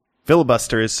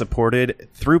Filibuster is supported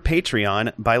through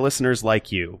Patreon by listeners like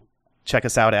you. Check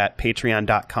us out at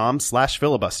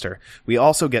patreon.com/filibuster. We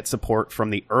also get support from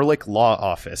the Ehrlich Law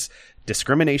Office,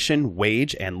 discrimination,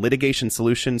 wage, and litigation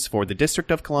solutions for the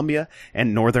District of Columbia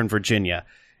and Northern Virginia.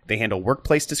 They handle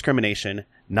workplace discrimination,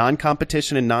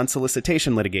 non-competition and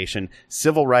non-solicitation litigation,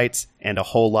 civil rights, and a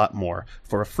whole lot more.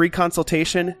 For a free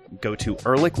consultation, go to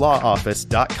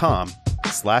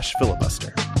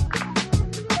ehrlichlawoffice.com/filibuster.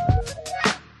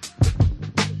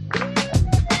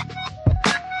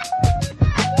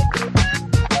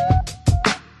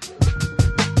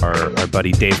 Our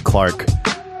buddy Dave Clark.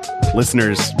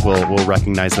 Listeners will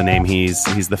recognize the name.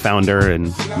 He's the founder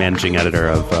and managing editor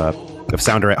of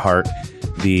Sounder at Heart,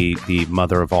 the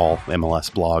mother of all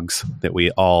MLS blogs that we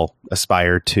all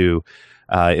aspire to,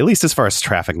 at least as far as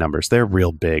traffic numbers. They're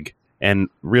real big and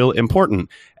real important,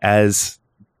 as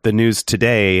the news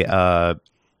today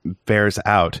bears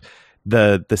out.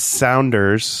 The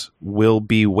Sounders will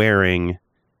be wearing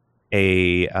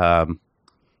a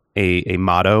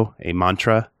motto, a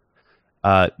mantra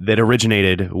that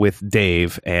originated with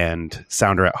Dave and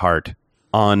Sounder at Heart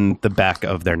on the back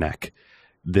of their neck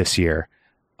this year.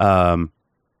 Dave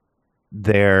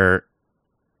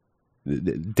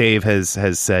has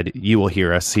said, "You will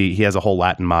hear us." He has a whole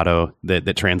Latin motto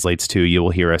that translates to "You will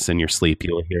hear us in your sleep.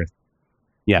 You will hear."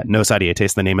 Yeah, Nos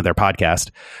Audietes, the name of their podcast,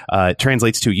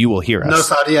 translates to "You will hear us." Nos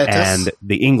Audietes. And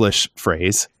the English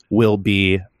phrase will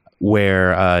be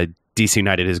where DC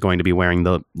United is going to be wearing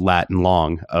the Latin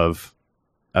long of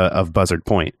Buzzard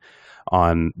Point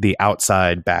on the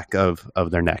outside back of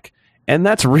their neck. And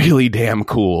that's really damn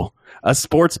cool. A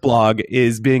sports blog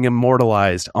is being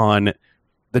immortalized on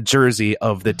the jersey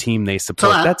of the team they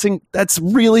support. That's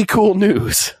really cool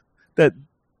news.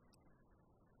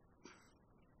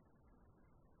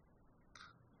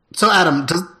 So, Adam,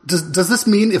 does this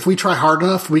mean if we try hard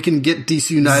enough, we can get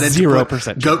DC United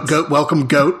 0% to put goat, welcome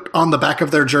goat on the back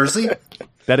of their jersey?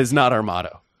 That is not our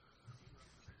motto.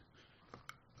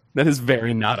 That is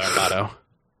very not our motto.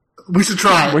 We should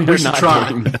try. We should try.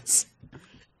 Doing this.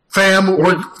 Fam,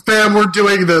 we're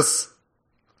doing this.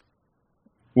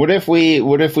 What if we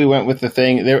went with the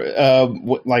thing there?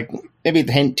 Like maybe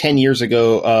 10 years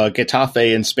ago,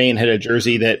 Getafe in Spain had a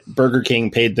jersey that Burger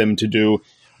King paid them to do,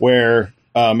 where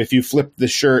if you flipped the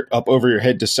shirt up over your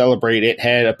head to celebrate, it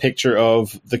had a picture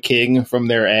of the king from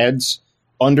their ads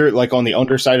on the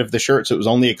underside of the shirt, so it was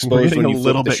only exposed when you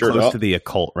flipped the shirt up. A little bit close to the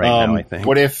occult right now, I think.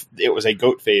 What if it was a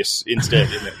goat face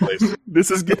instead in that place?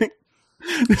 This is getting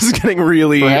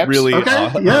really, Perhaps? really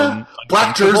okay. Yeah,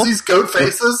 black jerseys, goat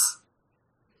faces.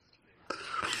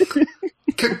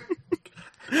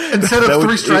 Instead of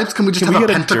three stripes, can we just have a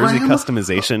pentagram? Jersey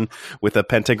customization with a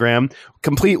pentagram,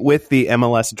 complete with the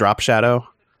MLS drop shadow,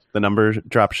 the number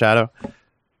drop shadow.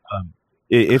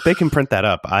 If they can print that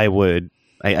up, I would.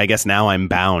 I guess now I'm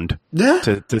bound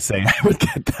to say I would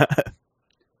get that.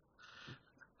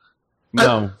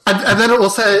 No, and then it will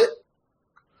say,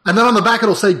 and then on the back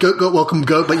it'll say "Goat, goat, welcome,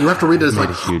 goat," but you have to read it as like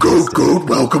 "Goat, goat,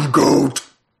 welcome, goat."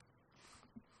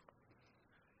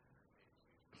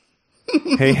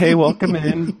 Hey, welcome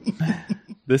in.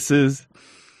 This is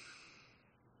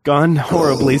gone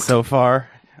horribly so far.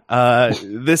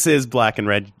 This is Black and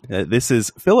Red. This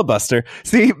is Filibuster.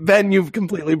 See, Ben, you've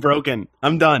completely broken.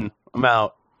 I'm done. I'm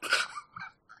out.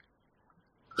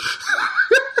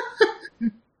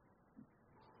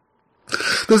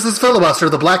 This is Filibuster,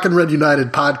 the Black and Red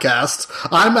United podcast.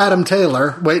 I'm Adam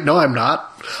Taylor. Wait, no, I'm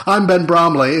not. I'm Ben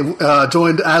Bromley,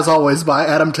 joined as always by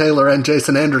Adam Taylor and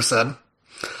Jason Anderson.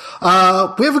 We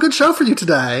have a good show for you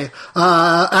today.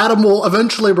 Adam will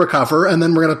eventually recover, and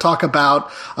then we're going to talk about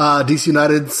DC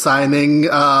United signing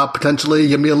potentially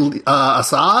Yamil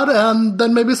Assad, and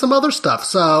then maybe some other stuff.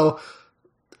 So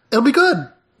it'll be good,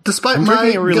 despite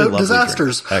my goat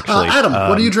disasters. Drink, actually, Adam,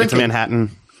 what are you drinking? It's a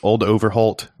Manhattan Old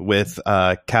Overholt with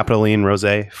Capitoline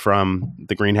Rosé from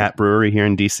the Green Hat Brewery here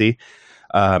in DC.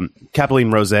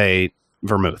 Capitoline Rosé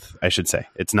vermouth, I should say.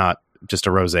 It's not just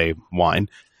a rosé wine.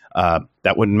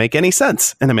 That wouldn't make any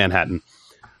sense in a Manhattan.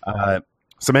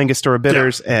 Some Angostura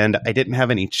bitters, and I didn't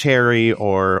have any cherry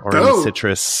or any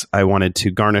citrus I wanted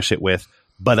to garnish it with,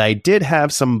 but I did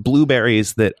have some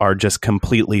blueberries that are just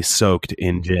completely soaked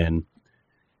in gin.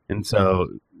 And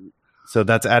so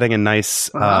that's adding a nice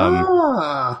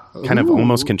kind of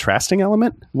almost contrasting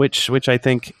element, which I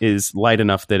think is light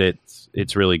enough that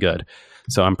it's really good.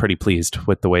 So I'm pretty pleased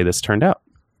with the way this turned out.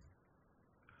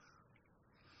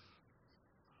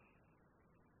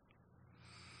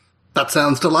 That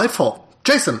sounds delightful.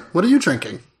 Jason, what are you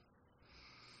drinking?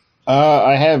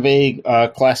 I have a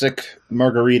classic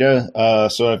margarita.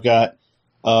 So I've got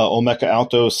Olmeca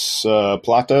Altos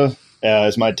Plata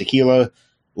as my tequila,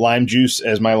 lime juice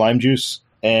as my lime juice,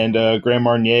 and Grand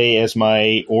Marnier as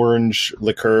my orange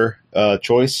liqueur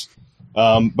choice.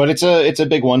 But it's a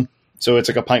big one. So it's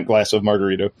like a pint glass of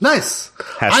margarita. Nice.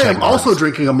 Hashtag I am Mars. also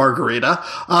drinking a margarita.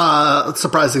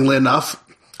 Surprisingly enough,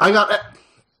 I got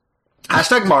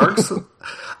hashtag Margs.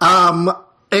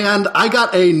 And I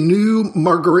got a new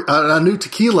a new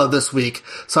tequila this week.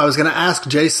 So I was going to ask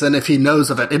Jason if he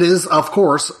knows of it. It is, of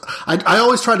course, I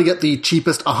always try to get the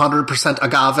cheapest 100%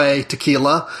 agave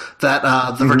tequila that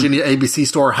the Virginia ABC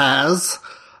store has.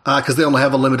 Because they only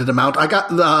have a limited amount. I got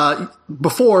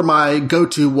before my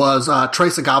go-to was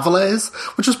Tres Agaveles,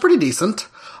 which was pretty decent.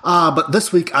 But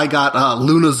this week I got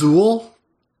Lunazul.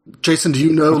 Jason, do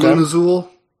you know Lunazul?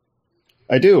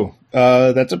 I do.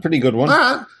 That's a pretty good one. All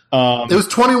right. It was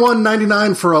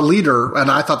 $21.99 for a liter, and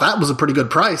I thought that was a pretty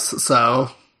good price. So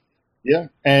yeah,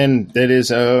 and that is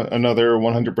another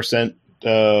 100%.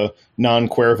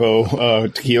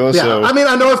 Non-Cuervo tequila. Yeah, So I mean,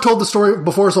 I know I've told the story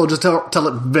before, so I'll just tell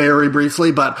it very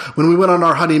briefly. But when we went on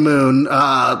our honeymoon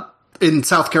in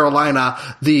South Carolina,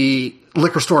 the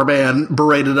liquor store man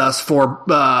berated us for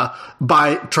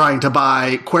trying to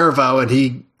buy Cuervo, and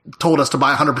he told us to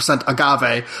buy 100%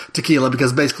 agave tequila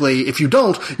because basically, if you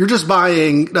don't, you're just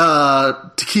buying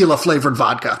tequila flavored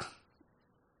vodka.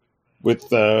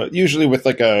 with usually with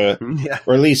like a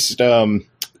or at least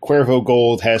Cuervo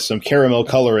Gold has some caramel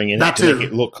coloring in That it to too. make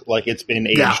it look like it's been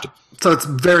aged. Yeah, so it's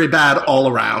very bad all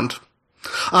around.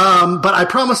 But I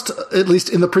promised, at least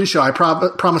in the pre-show, I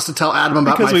promised to tell Adam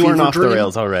about Because my we weren't fever off dream. the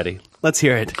rails already. Let's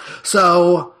hear it.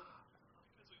 So,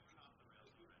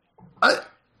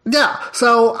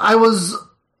 so I was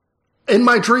in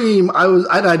my dream.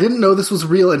 I didn't know this was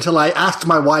real until I asked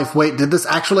my wife, "Wait, did this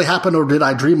actually happen, or did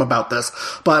I dream about this?"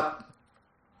 But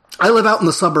I live out in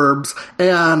the suburbs,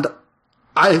 and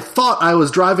I thought I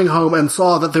was driving home and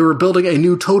saw that they were building a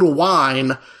new Total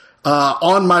Wine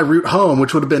on my route home,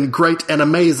 which would have been great and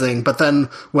amazing. But then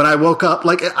when I woke up,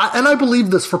 and I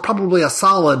believed this for probably a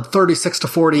solid 36 to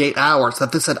 48 hours,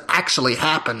 that this had actually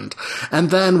happened. And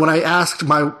then when I asked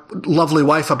my lovely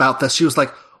wife about this, she was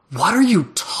like, "What are you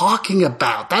talking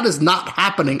about? That is not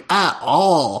happening at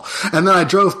all." And then I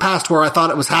drove past where I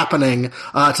thought it was happening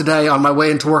today on my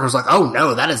way into work. I was like, "Oh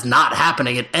no, that is not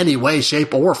happening in any way,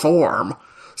 shape, or form."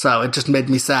 So it just made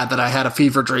me sad that I had a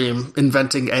fever dream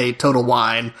inventing a Total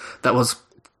Wine that was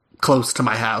close to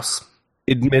my house.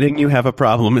 Admitting you have a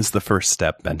problem is the first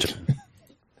step, Benjamin.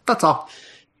 That's all.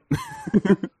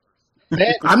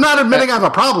 I'm not admitting I have a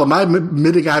problem. I'm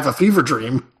admitting I have a fever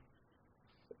dream.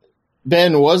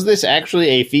 Ben, was this actually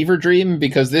a fever dream?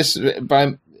 Because this,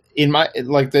 in my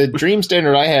the dream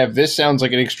standard I have, this sounds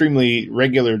like an extremely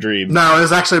regular dream. No, it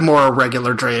was actually more a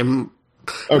regular dream.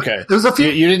 Okay, It was a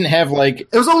fever. you didn't have It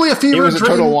was only a fever it was a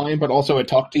dream. Total Wine, but also it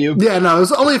talked to you. Yeah, no, it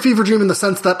was only a fever dream in the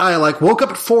sense that I woke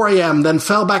up at 4 a.m., then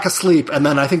fell back asleep, and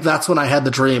then I think that's when I had the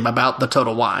dream about the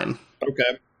Total Wine.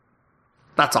 Okay.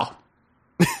 That's all.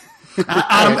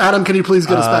 Adam, can you please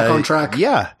get us back on track?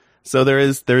 Yeah. So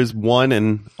there's one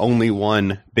and only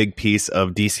one big piece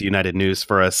of DC United news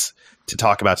for us to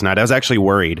talk about tonight. I was actually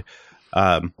worried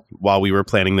while we were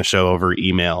planning the show over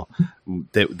email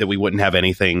that we wouldn't have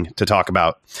anything to talk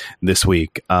about this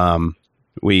week.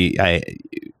 We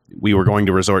were going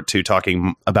to resort to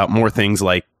talking about more things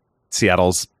like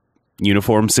Seattle's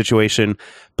uniform situation,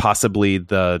 possibly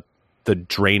the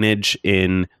drainage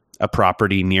in a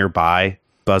property nearby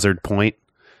Buzzard Point.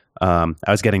 I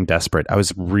was getting desperate. I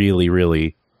was really,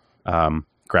 really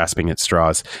grasping at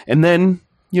straws. And then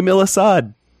Yamil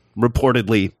Assad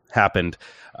reportedly happened.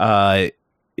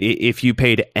 If you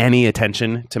paid any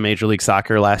attention to Major League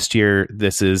Soccer last year,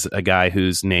 this is a guy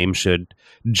whose name should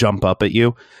jump up at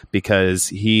you because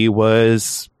he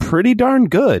was pretty darn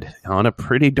good on a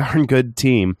pretty darn good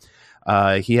team.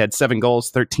 He had 7 goals,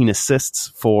 13 assists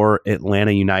for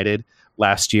Atlanta United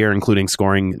last year, including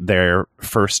scoring their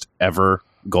first ever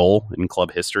goal in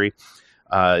club history.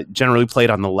 Generally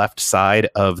played on the left side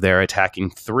of their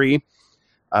attacking three.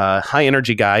 High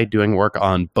energy guy doing work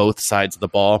on both sides of the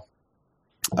ball.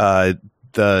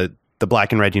 The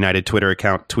Black and Red United Twitter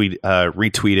account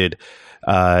retweeted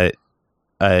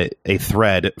a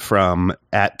thread from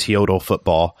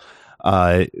 @TeodalFootball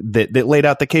that laid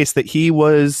out the case that he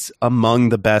was among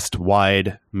the best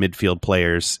wide midfield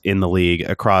players in the league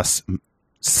across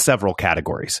several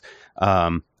categories.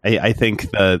 I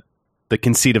think the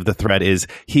conceit of the thread is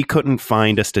he couldn't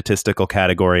find a statistical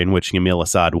category in which Yamil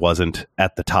Assad wasn't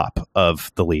at the top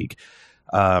of the league.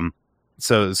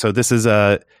 So this is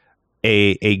a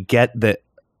get that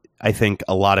I think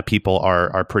a lot of people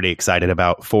are pretty excited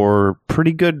about for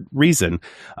pretty good reason.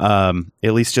 At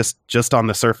least just on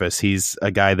the surface, he's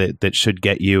a guy that should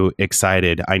get you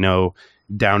excited. I know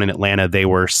down in Atlanta, they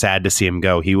were sad to see him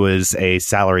go. He was a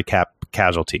salary cap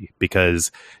casualty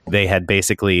because they had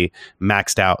basically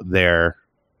maxed out their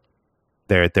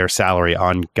salary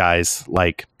on guys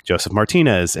like Joseph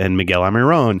Martinez and Miguel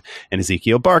Almiron and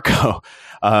Ezequiel Barco.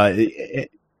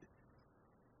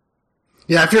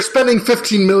 Yeah, if you're spending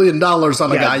 $15 million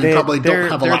on a guy, you probably don't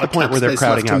have a lot of cap space. They're at the point where they're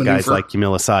crowding out guys like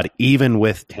Yamil Assad, even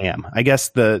with TAM. I guess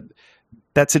that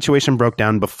situation broke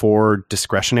down before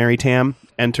discretionary TAM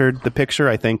entered the picture.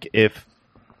 I think I'm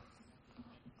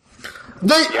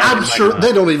sure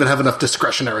they don't even have enough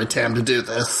discretionary TAM to do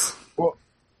this. Well,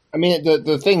 I mean,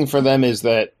 the thing for them is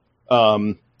that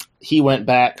he went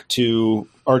back to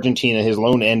Argentina, his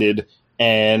loan ended,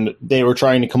 and they were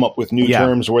trying to come up with new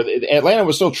terms where Atlanta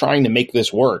was still trying to make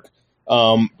this work.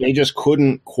 They just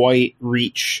couldn't quite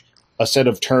reach a set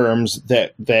of terms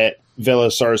that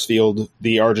Vélez Sarsfield,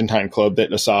 the Argentine club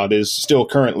that Assad is still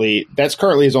currently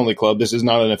his only club. This is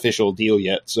not an official deal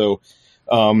yet. So,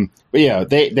 but yeah,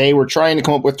 they were trying to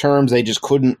come up with terms. They just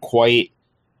couldn't quite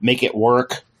make it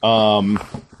work.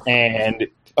 And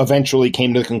eventually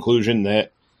came to the conclusion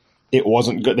that it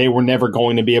wasn't good. They were never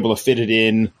going to be able to fit it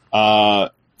in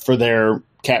for their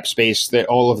cap space,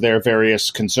 all of their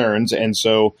various concerns. And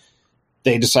so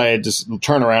they decided to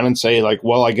turn around and say, like,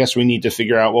 well, I guess we need to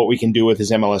figure out what we can do with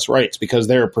his MLS rights, because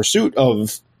their pursuit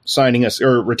of signing us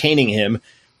or retaining him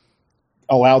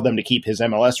allowed them to keep his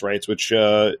MLS rights, which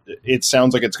it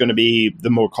sounds like it's going to be the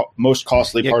most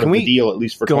costly part of the deal, at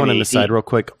least for 2018. Go on the side real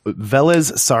quick.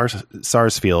 Vélez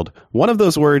Sarsfield. One of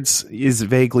those words is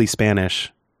vaguely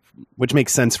Spanish, which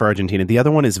makes sense for Argentina. The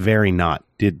other one is very not.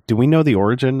 Do we know the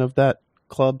origin of that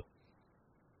club?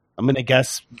 I'm going to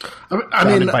guess.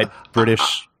 I mean, by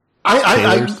British.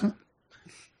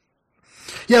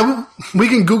 Yeah, we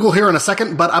can Google here in a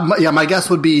second, but my guess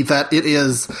would be that it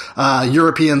is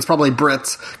Europeans, probably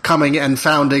Brits, coming and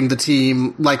founding the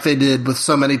team like they did with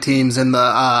so many teams in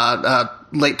the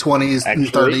late 20s and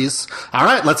 30s. All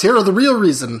right, let's hear the real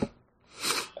reason.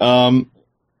 So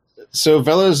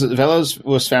Vélez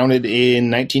was founded in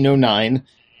 1909,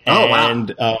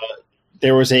 and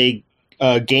there was a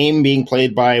game being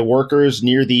played by workers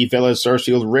near the Vélez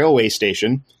Sarsfield railway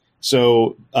station.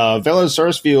 So Vélez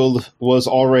Sarsfield was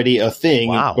already a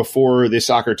thing before the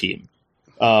soccer team.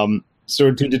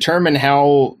 So to determine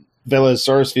how Vélez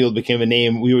Sarsfield became a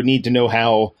name, we would need to know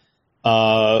how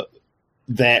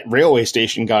that railway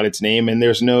station got its name, and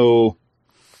there's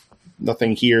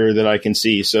nothing here that I can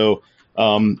see. So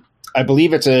I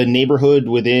believe it's a neighborhood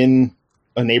within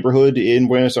a neighborhood in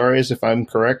Buenos Aires, if I'm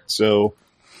correct. So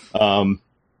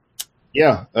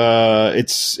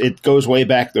it goes way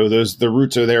back though. The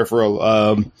roots are there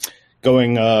for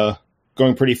going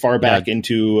pretty far back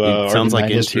into sounds like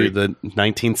history. into the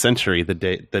 19th century.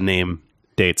 The name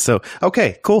dates. So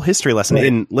okay, cool history lesson. Right.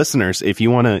 And listeners, if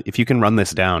you can run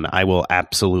this down, I will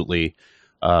absolutely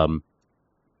talk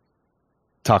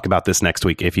about this next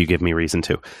week if you give me reason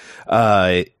to.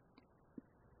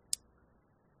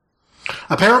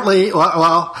 Apparently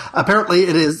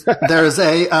it is. There's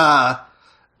a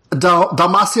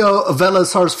Dalmacio Vélez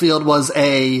Sarsfield was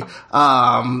a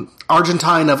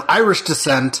Argentine of Irish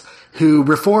descent who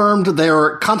reformed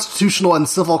their constitutional and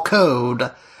civil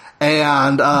code,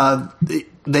 and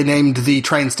they named the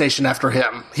train station after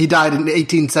him. He died in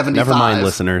 1875. Never mind,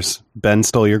 listeners. Ben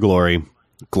stole your glory.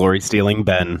 Glory stealing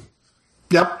Ben.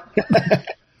 Yep.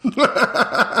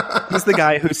 He's the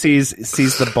guy who sees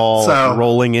the ball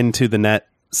rolling into the net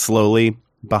slowly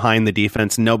behind the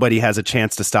defense. Nobody has a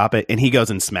chance to stop it, and he goes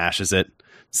and smashes it,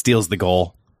 steals the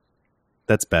goal.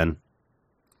 That's Ben.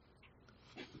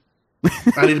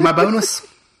 I needed my bonus.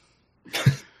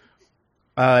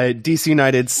 DC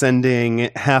United sending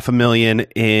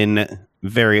 $500,000 in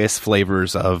various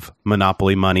flavors of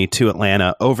Monopoly money to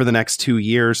Atlanta over the next 2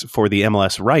 years for the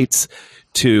MLS rights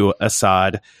to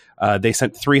Assad. They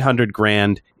sent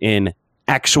 $300,000 in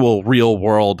actual real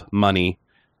world money.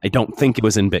 I don't think it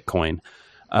was in Bitcoin.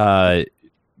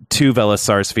 To Vélez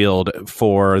Sarsfield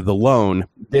for the loan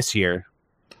this year.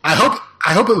 I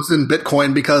hope it was in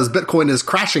Bitcoin, because Bitcoin is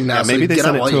crashing now. Yeah, maybe they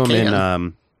sent it to him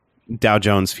in Dow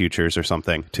Jones futures or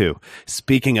something too.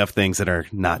 Speaking of things that are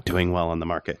not doing well on the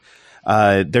market,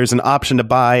 there's an option to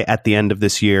buy at the end of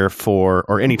this year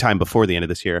or any time before the end of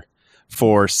this year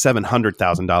for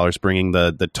 $700,000, bringing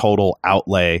the total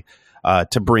outlay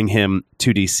to bring him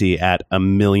to DC at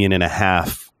 $1.5 million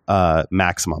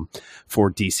maximum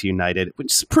for DC United,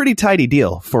 which is a pretty tidy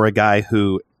deal for a guy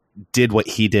who did what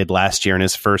he did last year in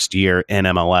his first year in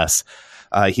MLS.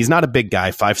 He's not a big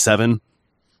guy, 5'7".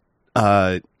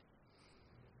 I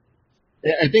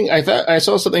think I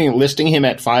saw something listing him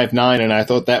at 5'9", and I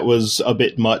thought that was a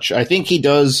bit much. I think he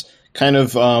does kind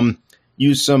of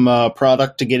use some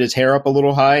product to get his hair up a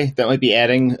little high. That might be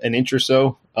adding an inch or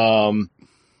so. Yeah,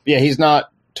 he's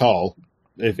not tall.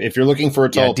 If you're looking for a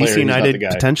tall player, DC he's not the United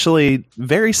guy. potentially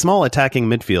very small attacking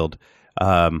midfield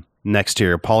next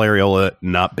year. Paul Areola,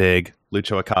 not big.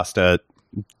 Lucho Acosta,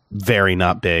 very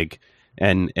not big.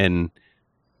 And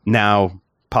now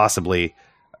possibly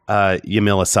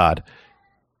Yamil Assad.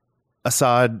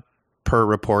 Assad, per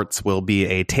reports, will be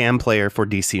a TAM player for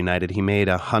DC United. He made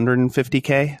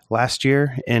 $150K last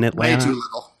year in Atlanta, Way too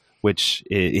little. which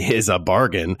is a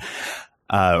bargain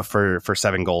for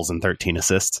 7 goals and 13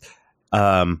 assists.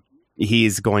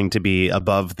 He's going to be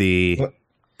above the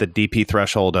DP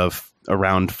threshold of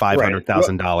around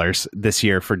 $500,000 this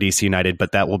year for DC United,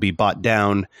 but that will be bought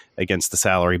down against the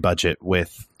salary budget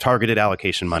with targeted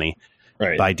allocation money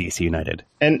by DC United.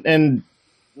 And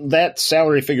that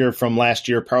salary figure from last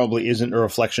year probably isn't a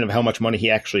reflection of how much money he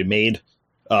actually made.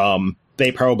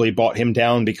 They probably bought him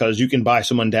down because you can buy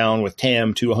someone down with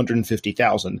TAM to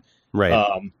 $150,000.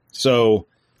 Right. So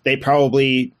they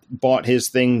probably bought his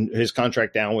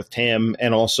contract down with TAM,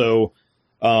 and also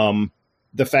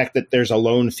the fact that there's a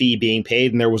loan fee being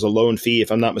paid, and there was a loan fee,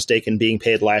 if I'm not mistaken, being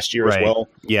paid last year as well.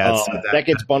 Yeah, that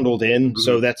gets bundled in.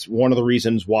 So that's one of the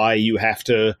reasons why you have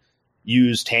to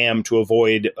use TAM to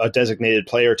avoid a designated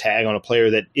player tag on a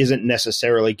player that isn't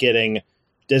necessarily getting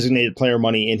designated player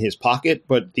money in his pocket,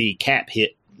 but the cap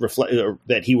hit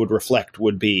that he would reflect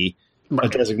would be a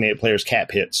designated player's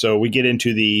cap hit. So we get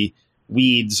into the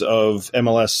weeds of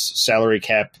MLS salary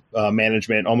cap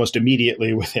management almost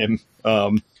immediately with him.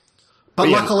 But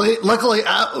luckily,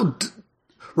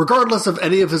 regardless of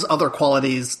any of his other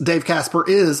qualities, Dave Casper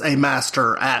is a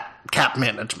master at cap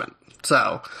management.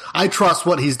 So I trust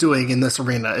what he's doing in this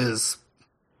arena is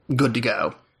good to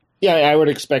go. Yeah, I would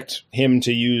expect him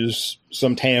to use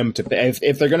some TAM to pay.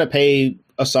 If they're going to pay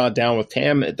Assad down with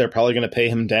TAM, they're probably going to pay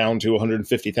him down to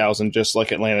 $150,000, just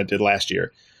like Atlanta did last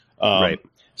year. Right.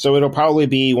 So it'll probably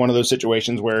be one of those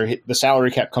situations where the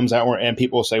salary cap comes out and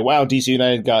people will say, wow, DC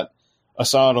United got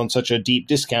Assad on such a deep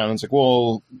discount. And it's like,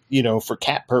 well, for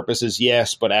cap purposes,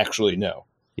 yes, but actually no.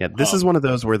 Yeah, this is one of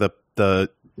those where the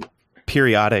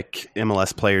periodic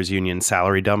MLS Players Union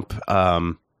salary dump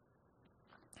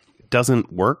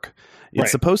doesn't work.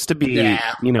 It's supposed to be,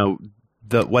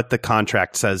 what the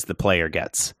contract says the player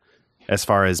gets as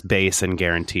far as base and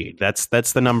guaranteed. That's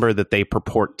the number that they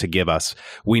purport to give us.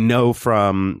 We know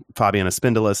from Fabian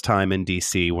Espindola's time in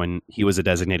DC when he was a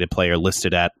designated player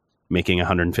listed at making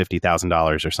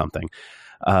 $150,000 or something.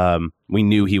 We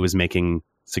knew he was making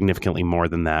significantly more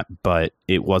than that, but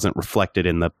it wasn't reflected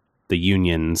in the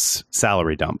union's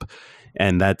salary dump.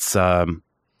 And that's,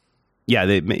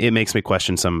 it makes me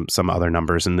question some other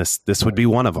numbers, and this would be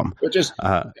one of them. But just,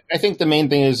 I think the main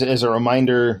thing is, as a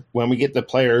reminder, when we get the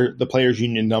players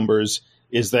union numbers,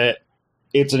 is that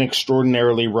it's an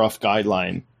extraordinarily rough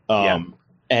guideline.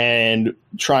 And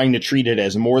trying to treat it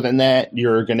as more than that,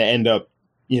 you're going to end up,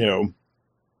 being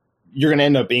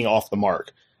off the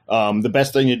mark. The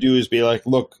best thing to do is be like,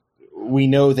 look, we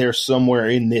know they're somewhere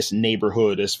in this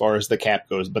neighborhood as far as the cap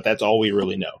goes, but that's all we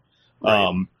really know.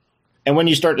 Right. And when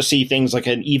you start to see things like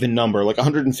an even number, like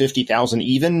 150,000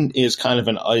 even is kind of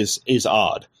is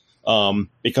odd.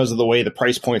 Because of the way the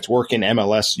price points work in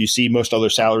MLS, you see most other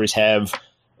salaries have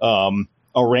a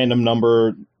random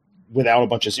number without a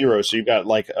bunch of zeros. So you've got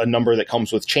like a number that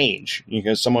comes with change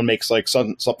because someone makes like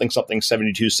something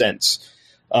 72 cents.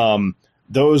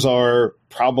 Those are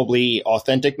probably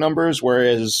authentic numbers.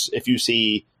 Whereas if you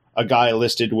see a guy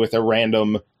listed with a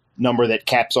random number that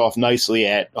caps off nicely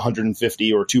at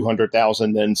 150 or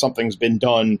 200,000, then something's been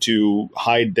done to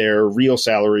hide their real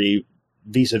salary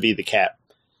vis-a-vis the cap.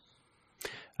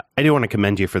 I do want to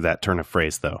commend you for that turn of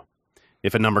phrase, though.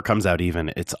 If a number comes out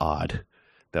even, it's odd.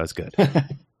 That was good.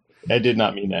 I did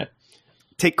not mean that.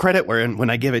 Take credit when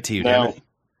I give it to you. No.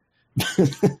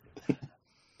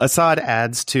 Assad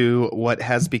adds to what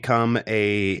has become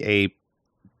a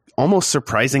almost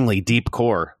surprisingly deep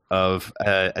core of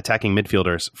attacking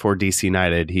midfielders for DC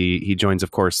United. He joins,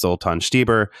 of course, Zoltan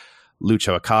Stieber,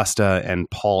 Lucho Acosta, and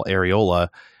Paul Areola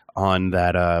on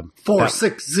that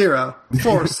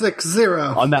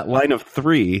 4-6-0 on that line of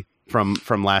 3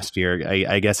 from last year.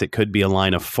 I guess it could be a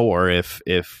line of 4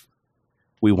 if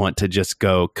we want to just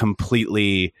go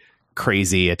completely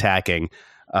crazy attacking,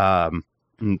 and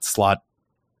slot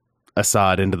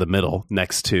Assad into the middle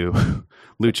next to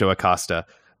Lucho Acosta.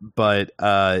 But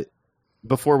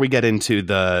before we get into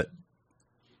the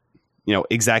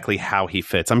exactly how he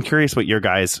fits. I'm curious what your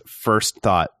guys' first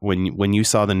thought when you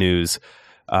saw the news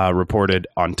reported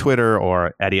on Twitter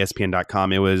or at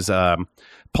ESPN.com. It was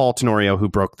Paul Tenorio who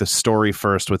broke the story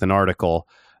first with an article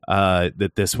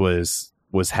that this was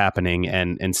happening,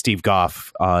 and Steve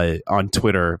Goff on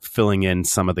Twitter filling in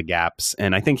some of the gaps.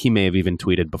 And I think he may have even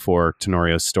tweeted before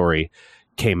Tenorio's story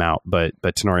came out, but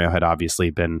Tenorio had obviously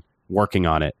been working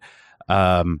on it.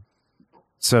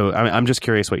 So I'm just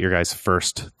curious what your guys'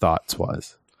 first thoughts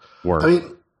were. I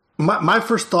mean, my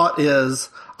first thought is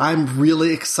I'm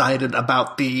really excited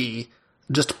about the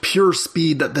just pure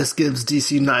speed that this gives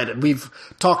DC United. We've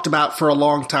talked about for a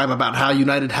long time about how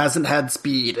United hasn't had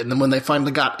speed, and then when they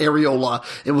finally got Areola,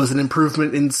 it was an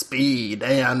improvement in speed.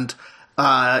 And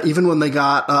even when they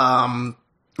got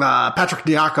Patrick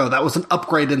Nyako, that was an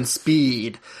upgrade in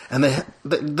speed. And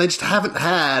they just haven't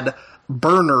had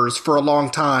burners for a long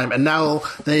time, and now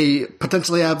they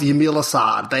potentially have Yamil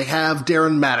Assad, they have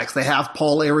Darren Maddox, they have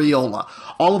Paul Areola.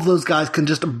 All of those guys can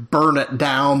just burn it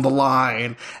down the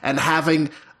line, and having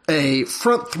a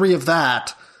front three of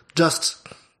that, just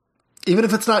even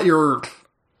if it's not your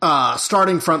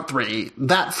starting front three,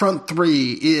 that front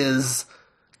three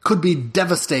could be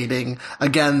devastating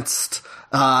against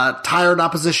tired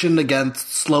opposition,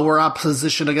 against slower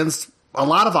opposition, against a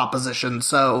lot of opposition.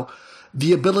 So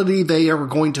the ability they are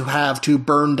going to have to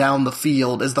burn down the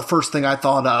field is the first thing I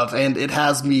thought of, and it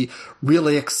has me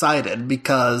really excited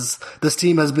because this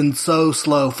team has been so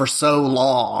slow for so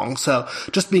long. So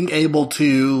just being able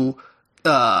to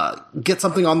get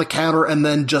something on the counter and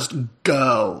then just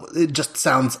go, it just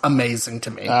sounds amazing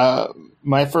to me.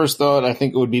 My first thought, I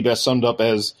think it would be best summed up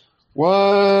as,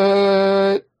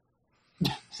 what?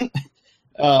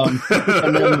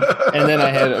 And then I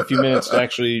had a few minutes to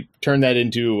actually turn that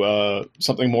into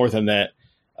something more than that.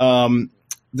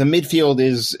 The midfield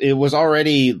it was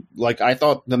already like, I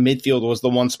thought the midfield was the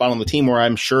one spot on the team where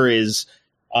I'm sure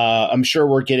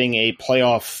we're getting a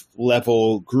playoff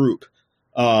level group.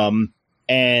 And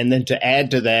then to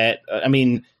add to that, I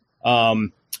mean,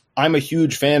 I'm a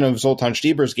huge fan of Zoltan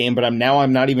Stieber's game, but I'm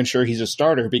not even sure he's a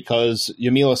starter because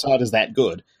Yamil Assad is that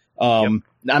good. Yep.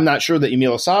 I'm not sure that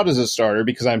Yamil Assad is a starter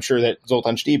because I'm sure that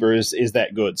Zoltan Stieber is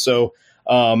that good. So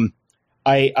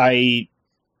I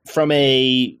from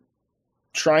a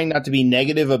trying not to be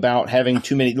negative about having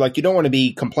too many, like you don't want to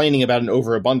be complaining about an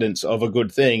overabundance of a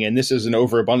good thing, and this is an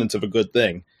overabundance of a good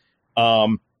thing.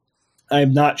 I'm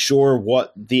not sure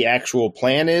what the actual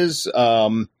plan is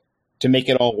to make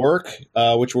it all work,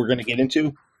 which we're going to get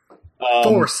into.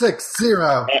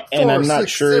 4-6-0. And I'm not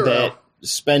sure that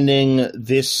spending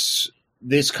this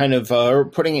kind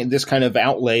of putting this kind of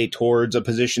outlay towards a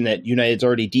position that United's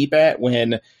already deep at,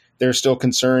 when there's still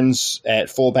concerns at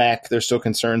fullback, there's still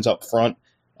concerns up front.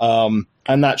 I'm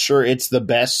not sure it's the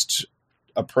best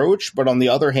approach, but on the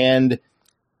other hand,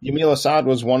 Yamil Assad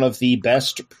was one of the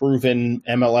best proven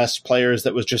MLS players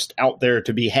that was just out there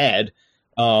to be had.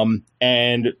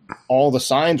 And all the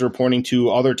signs were pointing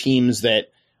to other teams that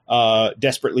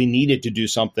desperately needed to do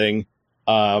something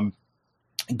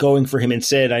going for him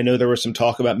instead. I know there was some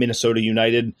talk about Minnesota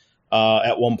United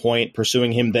at one point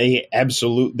pursuing him.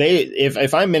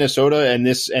 If I'm Minnesota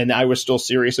and I was still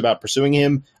serious about pursuing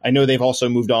him, I know they've also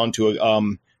moved on to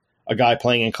a guy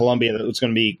playing in Colombia that was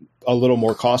going to be a little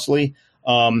more costly.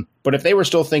 But if they were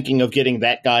still thinking of getting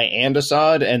that guy and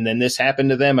Assad, and then this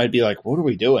happened to them, I'd be like, what are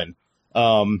we doing?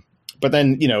 But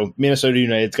then, Minnesota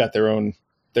United's got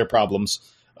their problems.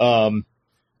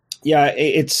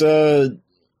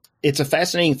 It's a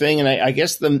fascinating thing, and I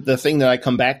guess the thing that I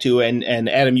come back to, and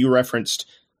Adam, you referenced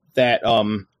that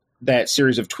that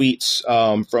series of tweets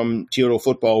from Teodo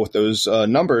Football with those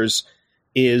numbers,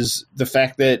 is the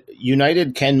fact that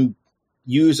United can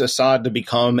use Assad to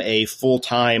become a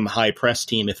full-time high-press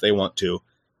team if they want to.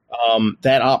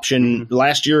 That option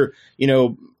last year,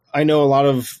 I know a lot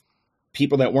of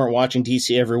people that weren't watching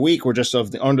DC every week were just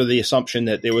under the assumption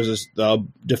that there was a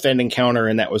defending counter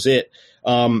and that was it.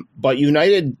 But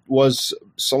United was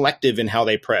selective in how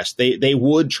they pressed. They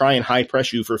would try and high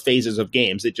press you for phases of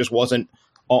games. It just wasn't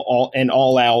an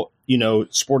all out,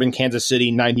 Sporting Kansas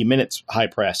City 90 minutes high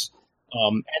press.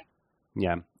 And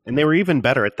they were even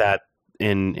better at that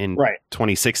in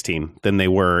 2016 than they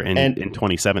were in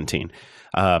 2017.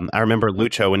 I remember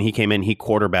Lucho, when he came in, he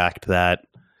quarterbacked that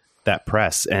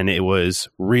press, and it was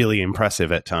really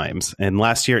impressive at times. And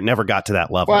last year, it never got to that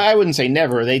level. Well, I wouldn't say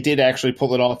never. They did actually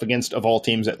pull it off against, of all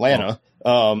teams, Atlanta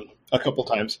a couple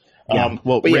times.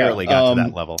 Rarely got to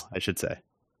that level, I should say.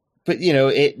 But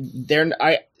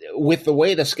with the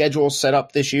way the schedule's set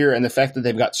up this year and the fact that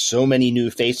they've got so many new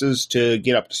faces to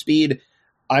get up to speed,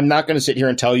 I'm not going to sit here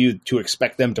and tell you to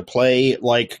expect them to play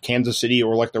like Kansas City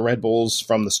or like the Red Bulls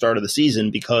from the start of the season,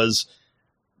 because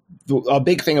a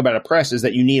big thing about a press is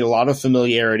that you need a lot of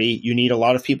familiarity. You need a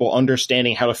lot of people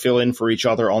understanding how to fill in for each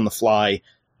other on the fly.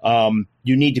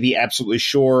 You need to be absolutely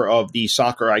sure of the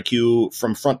soccer IQ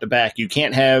from front to back. You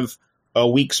can't have a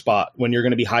weak spot when you're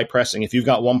going to be high pressing. If you've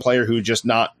got one player who's just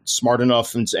not smart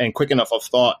enough and quick enough of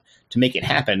thought to make it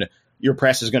happen, your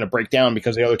press is going to break down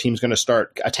because the other team's going to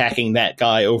start attacking that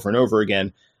guy over and over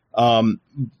again.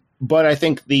 But I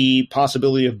think the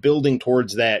possibility of building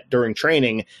towards that during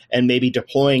training and maybe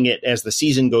deploying it as the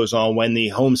season goes on, when the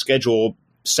home schedule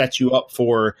sets you up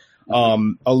for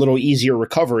a little easier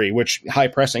recovery, which high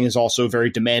pressing is also very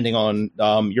demanding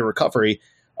on your recovery.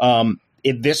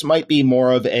 This might be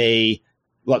more of a,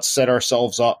 let's set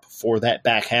ourselves up for that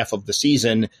back half of the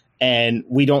season, and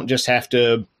we don't just have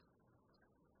to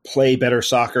play better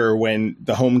soccer when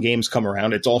the home games come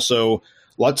around. It's also,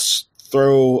 let's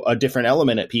throw a different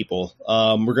element at people.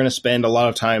 We're going to spend a lot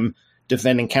of time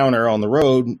defending counter on the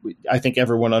road. I think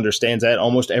everyone understands that.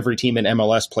 Almost every team in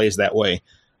MLS plays that way.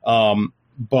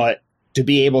 But to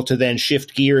be able to then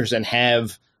shift gears and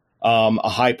have a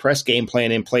high press game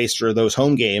plan in place for those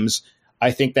home games, I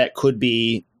think that could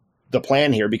be the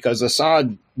plan here, because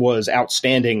Asad was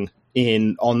outstanding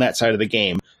on that side of the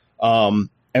game.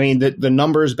 I mean, the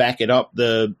numbers back it up.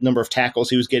 The number of tackles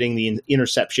he was getting, the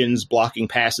interceptions, blocking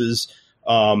passes,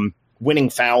 winning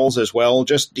fouls as well.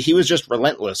 He was just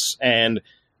relentless. And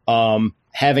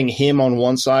having him on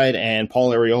one side and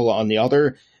Paul Arriola on the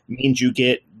other means you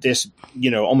get this,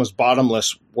 almost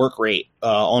bottomless work rate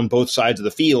on both sides of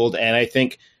the field. And I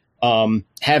think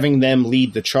having them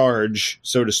lead the charge,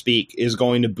 so to speak, is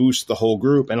going to boost the whole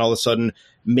group. And all of a sudden,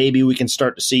 maybe we can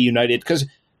start to see United, because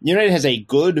United has a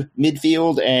good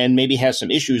midfield and maybe has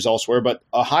some issues elsewhere, but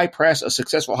a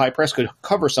successful high press could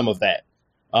cover some of that.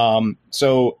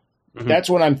 So that's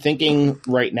what I'm thinking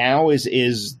right now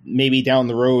is maybe down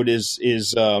the road is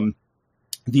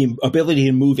the ability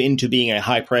to move into being a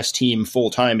high press team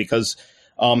full time, because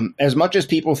as much as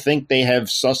people think they have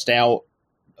sussed out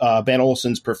Ben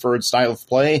Olsen's preferred style of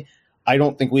play, I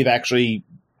don't think we've actually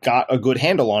got a good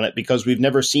handle on it, because we've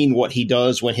never seen what he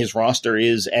does when his roster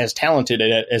is as talented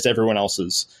as everyone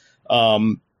else's.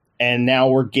 And now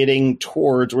we're getting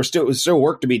towards, still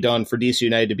work to be done for DC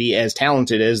United to be as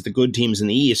talented as the good teams in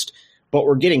the East, but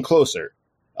we're getting closer.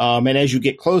 And as you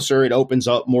get closer, it opens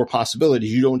up more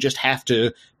possibilities. You don't just have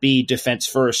to be defense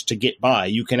first to get by.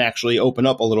 You can actually open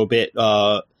up a little bit.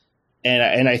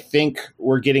 And I think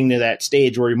we're getting to that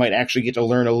stage where we might actually get to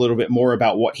learn a little bit more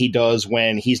about what he does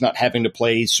when he's not having to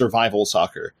play survival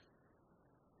soccer.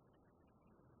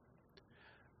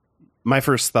 My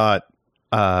first thought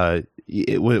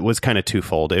it was kind of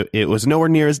twofold. It was nowhere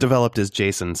near as developed as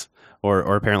Jason's, or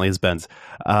apparently as Ben's.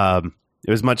 It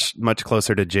was much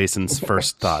closer to Jason's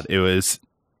first thought. It was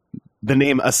the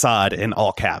name Asad in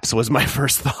all caps was my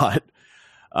first thought,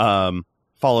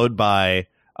 followed by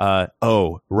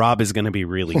Rob is going to be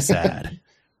really sad.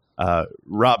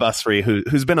 Rob Usry,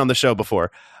 who's been on the show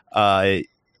before,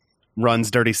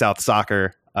 runs Dirty South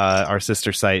Soccer, our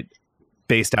sister site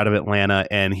based out of Atlanta,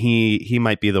 and he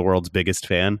might be the world's biggest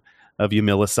fan of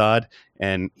Yamil Asad,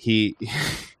 and he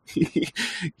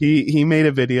made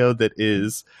a video that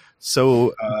is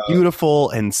so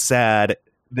beautiful and sad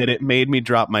that it made me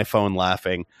drop my phone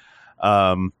laughing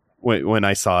when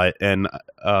I saw it. And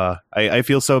I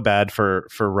feel so bad for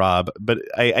Rob, but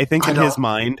I think in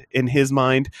his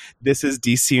mind, this is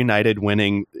DC United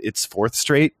winning its fourth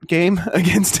straight game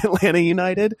against Atlanta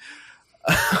United,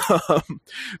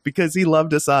 because he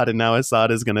loved Asad, and now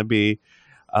Asad is going to be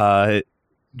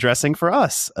dressing for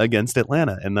us against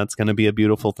Atlanta, and that's going to be a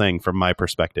beautiful thing from my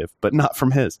perspective, but not from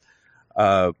his.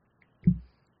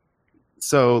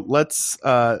 So let's.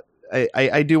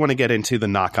 I do want to get into the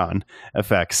knock-on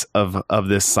effects of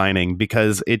this signing,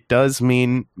 because it does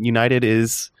mean United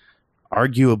is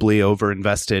arguably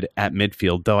overinvested at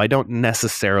midfield, though I don't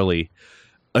necessarily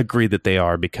agree that they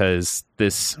are, because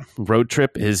this road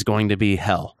trip is going to be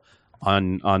hell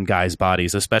on guys'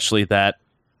 bodies, especially that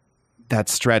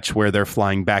stretch where they're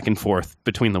flying back and forth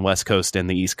between the West Coast and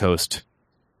the East Coast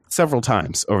several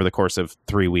times over the course of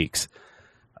 3 weeks.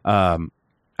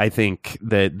 I think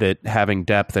that having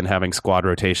depth and having squad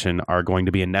rotation are going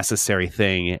to be a necessary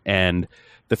thing, and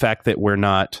the fact that we're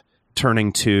not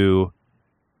turning to,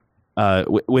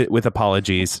 with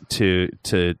apologies to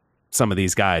some of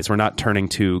these guys, we're not turning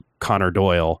to Connor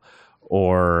Doyle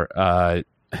or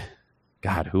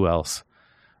God, who else?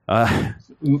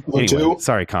 Anyway,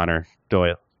 sorry, Connor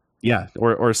Doyle. Yeah,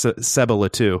 or Seba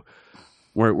Latou.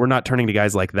 We're not turning to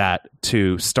guys like that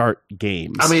to start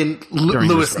games. I mean,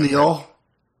 Lewis Neal.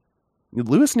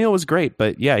 Lewis Neal was great,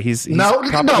 but yeah, he's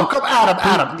come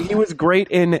Adam. He was great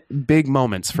in big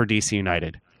moments for DC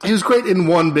United. He was great in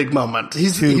one big moment.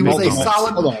 He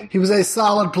was a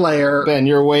solid player. Ben,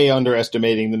 you're way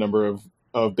underestimating the number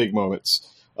of big moments.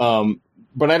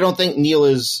 But I don't think Neal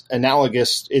is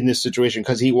analogous in this situation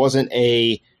because he wasn't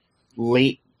a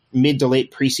mid to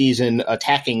late preseason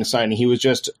attacking signing. He was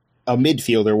just a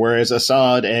midfielder, whereas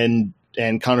Assad and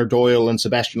Connor Doyle and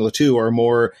Sebastian Letou are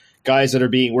more guys that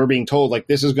we're being told like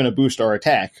this is going to boost our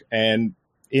attack. And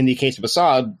in the case of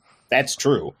Assad, that's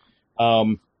true.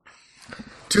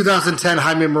 2010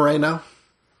 Jaime Moreno.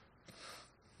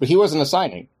 But he wasn't a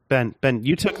signing. Ben,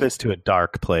 you took this to a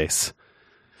dark place.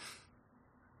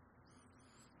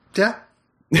 Yeah.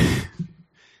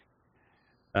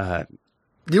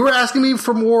 You were asking me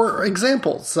for more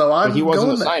examples, so I'm. But he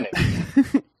wasn't going a signing.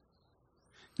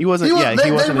 He wasn't. He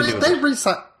wasn't.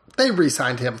 They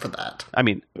re-signed him for that. I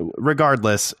mean,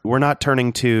 regardless, we're not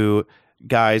turning to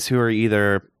guys who are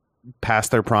either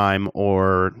past their prime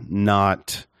or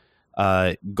not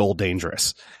goal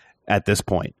dangerous at this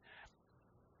point.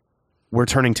 We're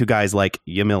turning to guys like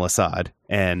Yamil Assad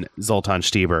and Zoltan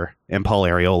Stieber and Paul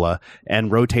Arriola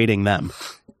and rotating them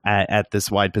at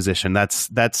this wide position. That's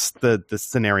the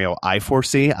scenario I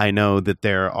foresee. I know that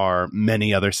there are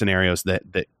many other scenarios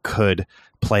that could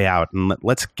play out, and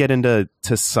let's get into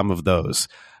some of those.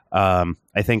 I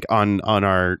think on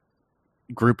our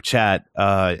group chat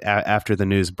after the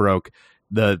news broke,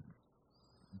 I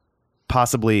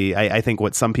think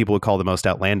what some people would call the most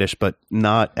outlandish, but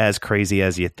not as crazy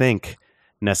as you think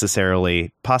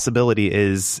necessarily, possibility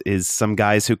is some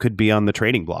guys who could be on the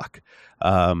trading block.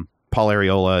 Paul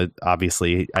Arriola,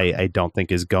 obviously, I don't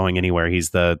think is going anywhere. He's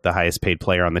the highest paid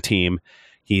player on the team.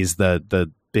 He's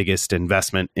the biggest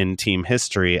investment in team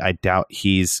history. I doubt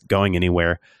he's going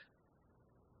anywhere.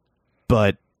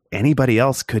 But anybody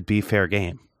else could be fair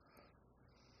game.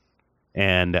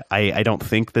 And I don't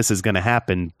think this is going to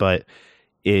happen, but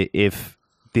if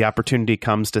the opportunity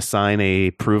comes to sign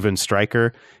a proven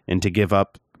striker and to give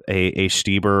up a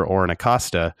Stieber or an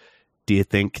Acosta, do you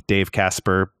think Dave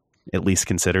Kasper at least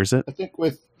considers it? I think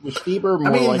with Stieber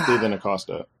more likely than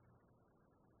Acosta.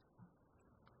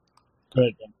 Go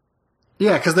ahead, Ben.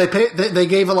 Yeah, because they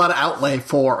gave a lot of outlay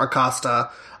for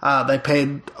Acosta. They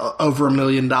paid over $1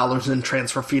 million in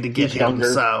transfer fee to get him.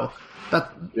 Younger. So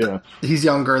he's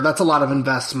younger. That's a lot of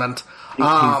investment. He's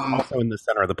also in the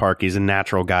center of the park. He's a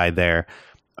natural guy there.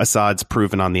 Assad's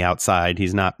proven on the outside.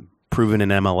 He's not proven in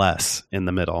MLS in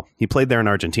the middle. He played there in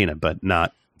Argentina, but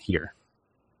not here.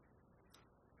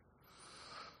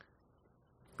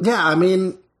 Yeah, I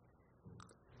mean,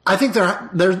 I think there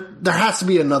has to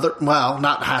be another. Well,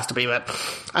 not has to be, but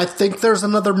I think there's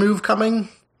another move coming.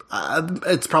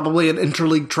 It's probably an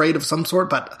interleague trade of some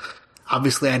sort, but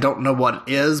obviously I don't know what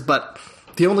it is. But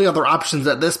the only other options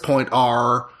at this point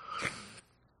are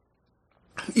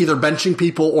either benching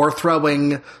people or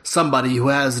throwing somebody who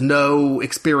has no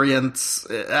experience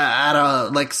at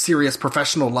a serious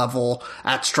professional level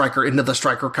at striker into the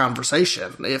striker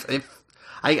conversation. If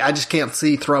I just can't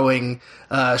see throwing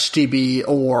Stieber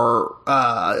or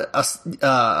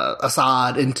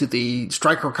Assad into the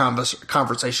striker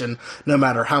conversation, no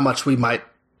matter how much we might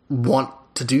want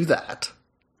to do that.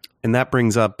 And that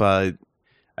brings up, I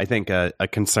think, a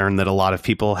concern that a lot of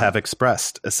people have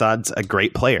expressed. Assad's a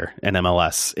great player in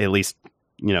MLS, at least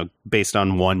based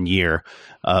on 1 year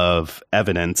of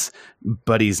evidence,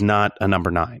 but he's not a number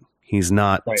 9. He's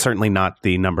not certainly not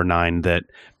the number 9 that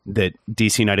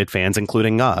DC United fans,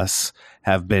 including us,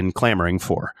 have been clamoring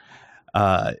for.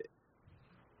 And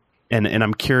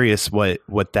I'm curious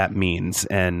what that means.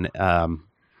 And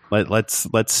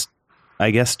let's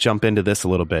I guess jump into this a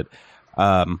little bit.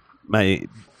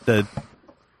 The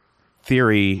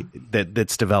theory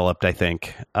that's developed, I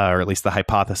think, or at least the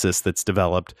hypothesis that's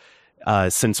developed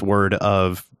since word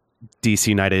of DC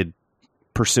United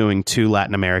pursuing 2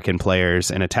 Latin American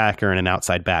players, an attacker and an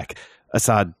outside back.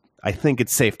 Assad, I think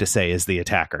it's safe to say, is the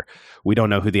attacker. We don't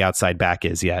know who the outside back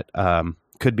is yet.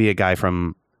 Could be a guy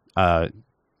from,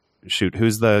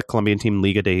 who's the Colombian team?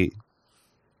 Liga de...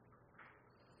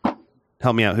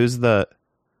 Help me out. Who's the...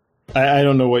 I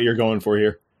don't know what you're going for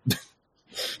here.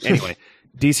 Anyway,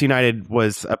 DC United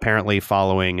was apparently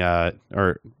following had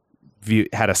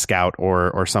a scout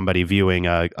or somebody viewing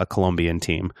a Colombian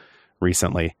team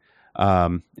recently.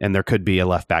 And there could be a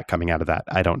left back coming out of that.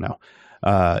 I don't know.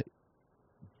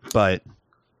 But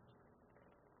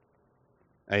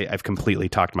I've completely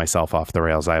talked myself off the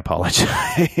rails. I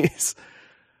apologize.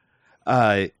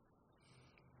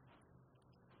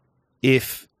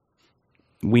 If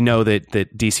we know that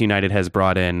DC United has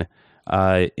brought in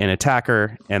an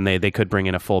attacker, and they could bring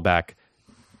in a fullback,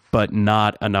 but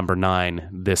not a number 9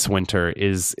 this winter.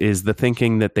 Is the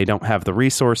thinking that they don't have the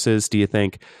resources, do you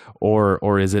think,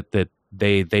 or is it that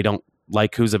they don't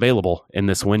like who's available in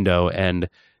this window, and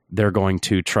they're going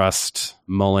to trust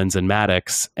Mullins and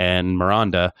Maddox and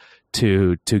Miranda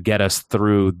to get us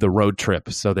through the road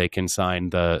trip so they can sign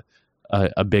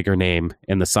a bigger name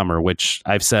in the summer, which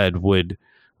I've said would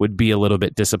be a little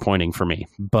bit disappointing for me.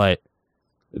 But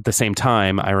at the same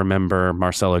time, I remember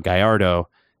Marcelo Gallardo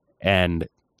and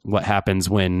what happens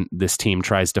when this team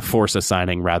tries to force a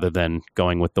signing rather than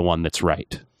going with the one that's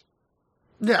right.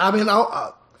 Yeah, I mean,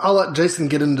 I'll let Jason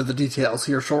get into the details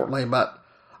here shortly, but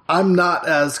I'm not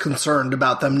as concerned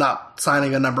about them not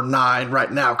signing a number 9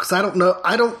 right now, because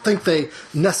I don't think they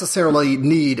necessarily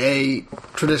need a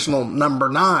traditional number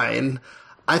 9.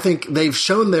 I think they've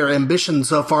shown their ambition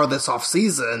so far this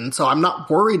offseason, so I'm not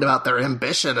worried about their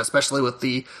ambition, especially with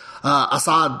the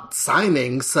Assad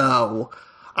signing. So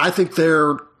I think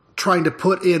they're trying to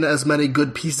put in as many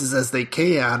good pieces as they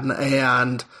can,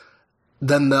 and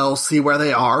then they'll see where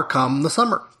they are come the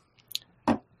summer.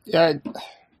 Yeah,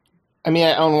 I mean,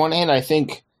 on one hand, I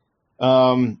think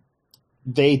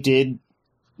they did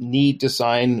need to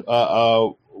sign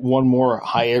one more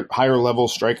higher level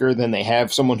striker than they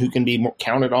have, someone who can be more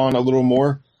counted on a little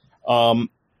more.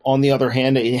 On the other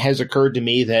hand, it has occurred to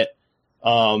me that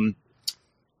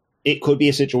it could be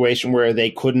a situation where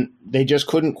they just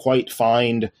couldn't quite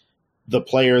find the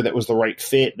player that was the right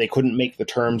fit. They couldn't make the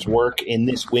terms work in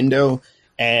this window,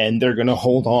 and they're going to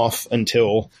hold off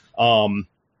until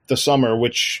the summer,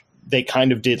 which they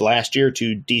kind of did last year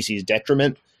to DC's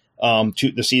detriment.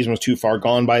 The season was too far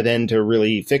gone by then to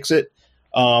really fix it.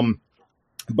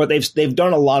 But they've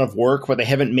done a lot of work, but they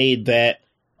haven't made that.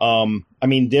 I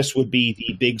mean, this would be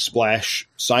the big splash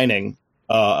signing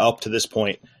up to this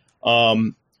point.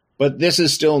 But this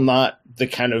is still not the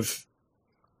kind of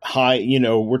high,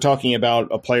 we're talking about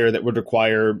a player that would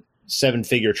require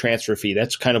 7-figure transfer fee.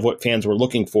 That's kind of what fans were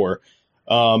looking for.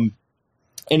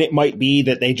 And it might be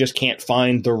that they just can't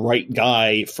find the right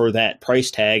guy for that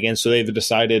price tag. And so they've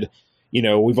decided,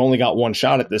 we've only got one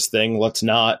shot at this thing. Let's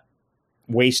not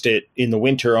waste it in the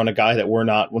winter on a guy that we're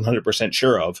not 100%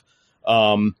 sure of.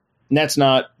 And that's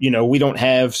not, we don't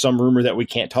have some rumor that we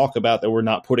can't talk about that we're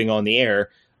not putting on the air.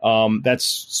 That's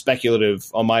speculative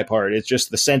on my part. It's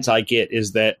just the sense I get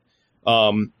is that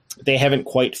they haven't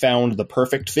quite found the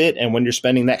perfect fit. And when you're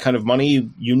spending that kind of money,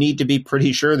 you need to be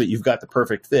pretty sure that you've got the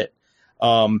perfect fit.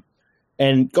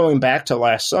 And going back to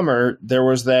last summer, there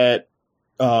was that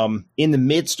in the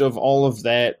midst of all of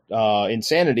that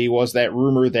insanity was that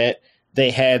rumor that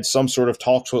they had some sort of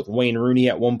talks with Wayne Rooney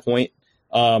at one point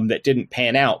that didn't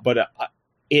pan out. But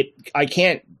I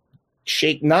can't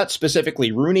shake, not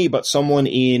specifically Rooney, but someone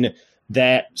in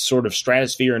that sort of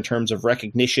stratosphere in terms of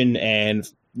recognition and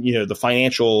the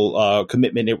financial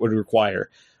commitment it would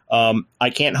require.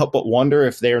 I can't help but wonder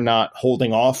if they're not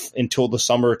holding off until the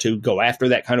summer to go after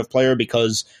that kind of player,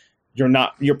 because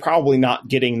you're probably not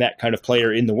getting that kind of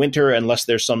player in the winter unless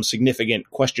there's some significant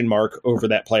question mark over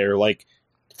that player. Like,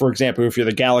 for example, if you're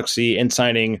the Galaxy and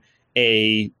signing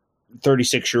a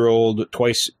 36-year-old,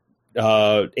 twice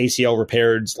ACL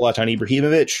repaired Zlatan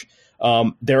Ibrahimovic,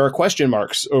 there are question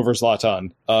marks over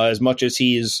Zlatan. As much as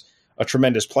he's a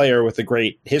tremendous player with a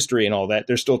great history and all that,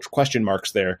 there's still question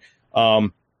marks there.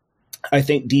 I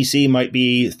think DC might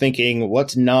be thinking,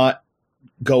 let's not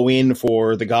go in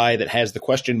for the guy that has the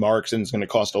question marks and is going to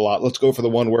cost a lot. Let's go for the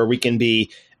one where we can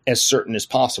be as certain as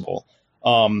possible.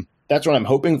 That's what I'm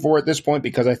hoping for at this point,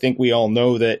 because I think we all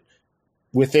know that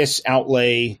with this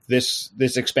outlay, this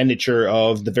expenditure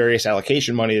of the various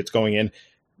allocation money that's going in,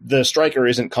 the striker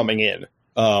isn't coming in.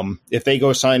 If they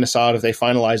go sign Assad, if they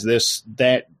finalize this,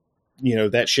 that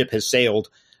ship has sailed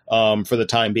for the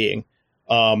time being.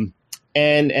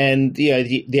 And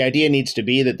the idea needs to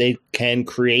be that they can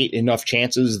create enough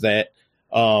chances that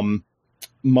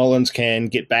Mullins can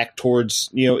get back towards,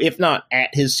 if not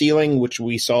at his ceiling, which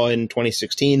we saw in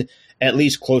 2016, at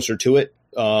least closer to it.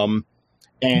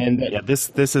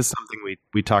 This is something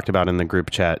we talked about in the group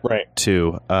chat, right,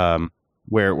 too,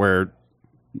 where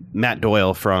Matt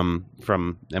Doyle from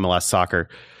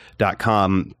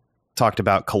MLSsoccer.com talked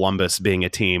about Columbus being a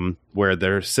team where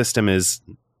their system is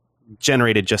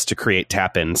generated just to create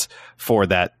tap-ins for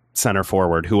that center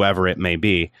forward, whoever it may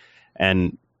be.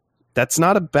 And that's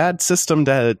not a bad system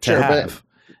to have.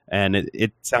 And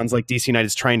it sounds like DC United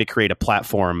is trying to create a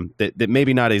platform that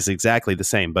maybe not is exactly the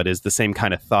same, but is the same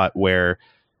kind of thought, where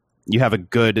you have a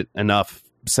good enough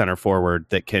center forward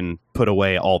that can put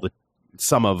away all the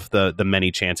some of the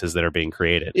many chances that are being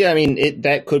created. Yeah, I mean,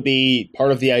 that could be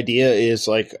part of the idea is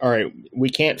like, all right, we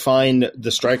can't find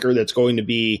the striker that's going to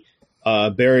be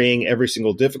burying every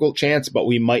single difficult chance, but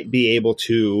we might be able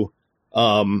to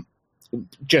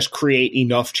just create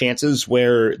enough chances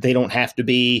where they don't have to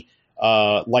be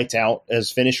lights out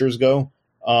as finishers go.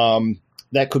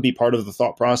 That could be part of the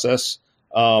thought process.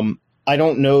 I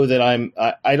don't know that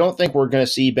I don't think we're going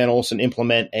to see Ben Olsen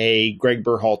implement a Greg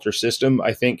Berhalter system.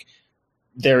 I think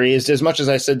there is, as much as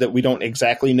I said that we don't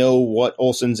exactly know what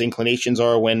Olsen's inclinations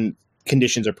are when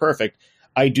conditions are perfect,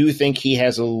 I do think he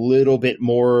has a little bit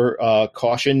more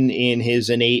caution in his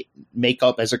innate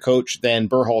makeup as a coach than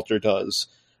Berhalter does.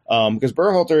 Because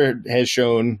Berhalter has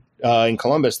shown in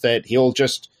Columbus that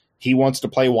he wants to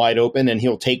play wide open and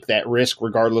he'll take that risk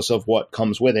regardless of what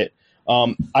comes with it.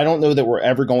 I don't know that we're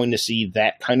ever going to see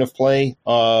that kind of play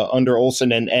under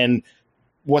Olsen. And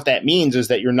what that means is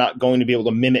that you're not going to be able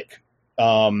to mimic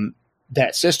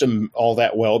that system all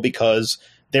that well, because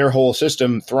their whole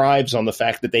system thrives on the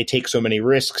fact that they take so many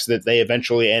risks that they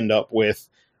eventually end up with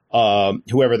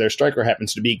whoever their striker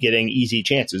happens to be getting easy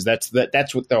chances. That's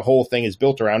what the whole thing is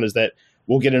built around, is that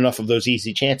we'll get enough of those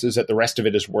easy chances that the rest of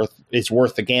it is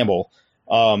worth the gamble.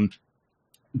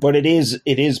 But it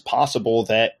is possible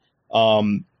that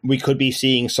we could be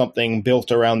seeing something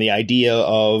built around the idea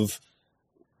of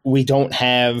we don't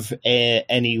have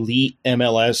an elite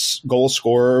MLS goal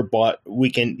scorer, but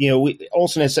we can,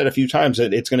 Olsen has said a few times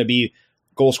that it's going to be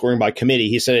goal scoring by committee.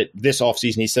 He said it this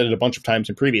offseason. He said it a bunch of times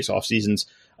in previous off seasons.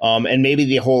 And maybe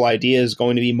the whole idea is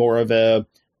going to be more of a,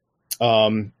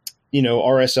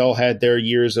 RSL had their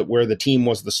years where the team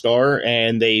was the star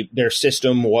and their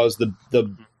system was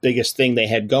the biggest thing they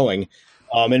had going.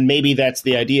 And maybe that's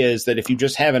the idea, is that if you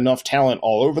just have enough talent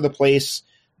all over the place,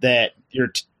 that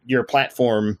your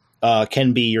platform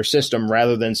can be your system,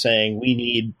 rather than saying we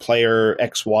need player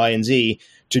X, Y, and Z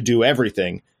to do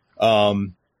everything.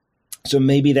 So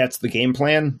maybe that's the game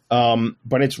plan.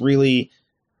 But it's really,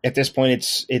 at this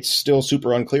point, it's still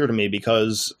super unclear to me,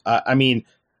 because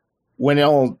when it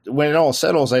all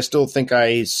settles, I still think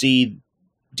I see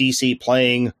DC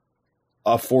playing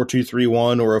a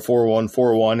 4-2-3-1 or a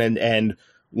 4-1-4-1, and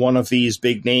one of these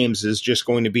big names is just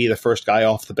going to be the first guy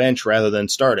off the bench rather than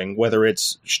starting, whether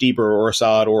it's Stieber or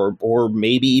Assad or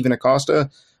maybe even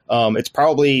Acosta. It's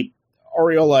probably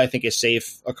Arriola, I think, is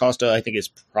safe. Acosta, I think, is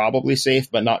probably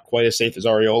safe, but not quite as safe as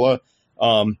Arriola.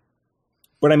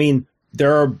 But I mean,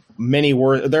 there are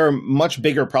much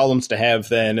bigger problems to have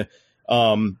than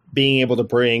being able to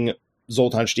bring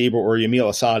Zoltan Stieber or Yamil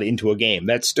Assad into a game.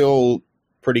 That's still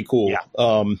pretty cool.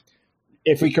 Yeah.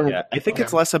 If we can, I think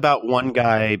it's less about one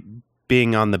guy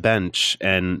being on the bench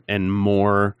and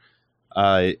more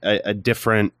a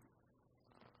different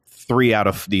 3 out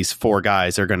of these 4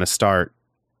 guys are going to start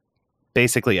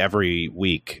basically every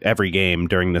week, every game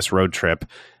during this road trip.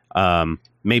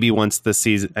 Maybe once the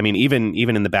season, even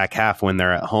in the back half when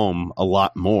they're at home, a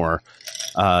lot more.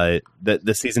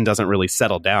 The season doesn't really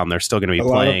settle down. They're still going to be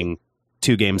playing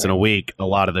 2 games in a week a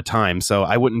lot of the time. So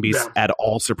I wouldn't be at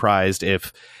all surprised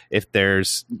if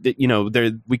there's,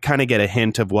 we kind of get a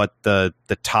hint of what the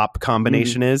top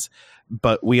combination is,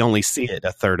 but we only see it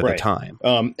a third of the time.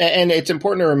 And it's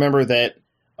important to remember that,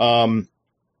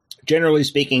 generally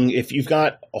speaking, if you've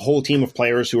got a whole team of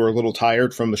players who are a little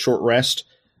tired from the short rest,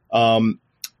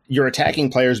 your attacking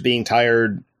players being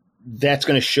tired, that's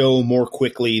going to show more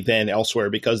quickly than elsewhere,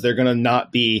 because they're going to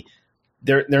not be,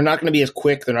 they're not going to be as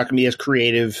quick. They're not going to be as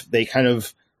creative. They kind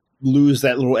of lose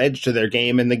that little edge to their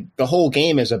game. And the whole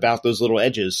game is about those little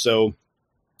edges. So,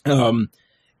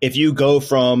 if you go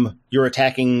from your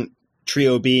attacking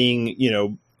trio being,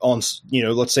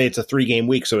 let's say it's a 3-game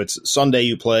week. So it's Sunday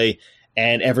you play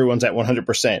and everyone's at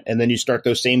 100%. And then you start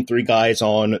those same 3 guys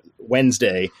on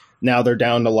Wednesday. Now they're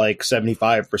down to like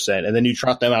 75%. And then you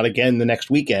trot them out again the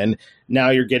next weekend. Now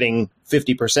you're getting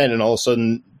 50%, and all of a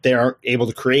sudden they aren't able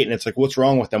to create. And it's like, what's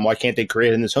wrong with them? Why can't they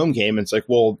create in this home game? And it's like,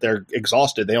 well, they're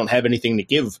exhausted. They don't have anything to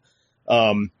give.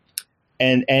 And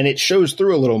it shows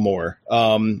through a little more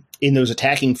in those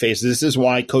attacking phases. This is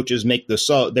why coaches make they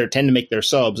tend to make their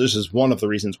subs. This is one of the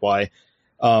reasons why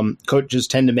coaches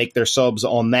tend to make their subs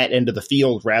on that end of the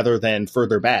field rather than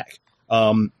further back.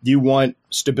 You want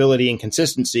stability and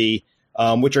consistency,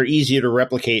 which are easier to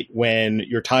replicate when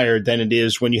you're tired than it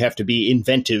is when you have to be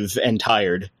inventive and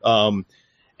tired.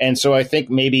 And so I think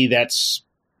maybe that's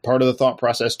part of the thought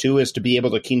process too, is to be able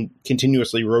to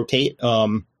continuously rotate.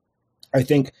 I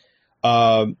think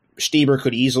Stieber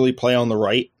could easily play on the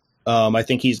right. I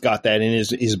think he's got that in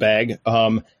his bag.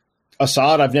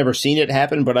 Assad, I've never seen it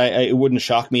happen, but it wouldn't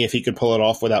shock me if he could pull it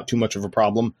off without too much of a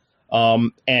problem.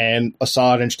 And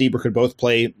Assad and Stieber could both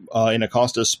play in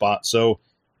Acosta's spot. So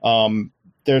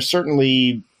there's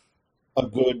certainly a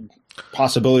good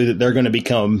possibility that they're going to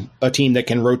become a team that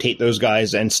can rotate those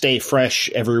guys and stay fresh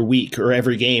every week or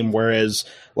every game. Whereas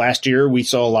last year we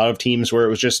saw a lot of teams where it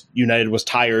was just United was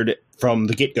tired from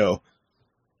the get-go.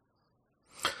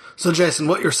 So, Jason,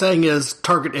 what you're saying is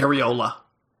target Areola.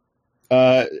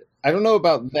 I don't know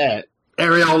about that.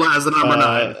 Areola as the number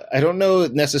 9. I don't know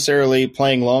necessarily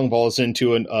playing long balls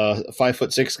into a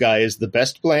 5'6" guy is the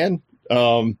best plan.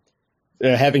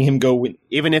 Having him go win,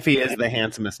 even if he is the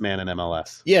handsomest man in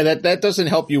MLS. Yeah, that doesn't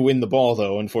help you win the ball,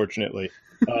 though. Unfortunately,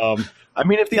 I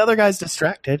mean, if the other guy's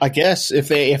distracted, I guess if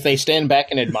they stand back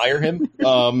and admire him,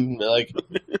 like,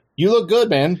 you look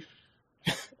good, man.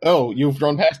 Oh, you've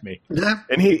run past me. Yeah,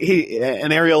 and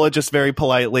and Areola just very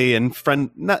politely and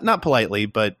not politely,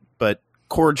 but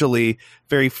cordially,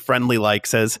 very friendly, like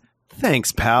says,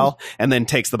 "Thanks, pal," and then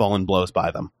takes the ball and blows by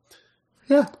them.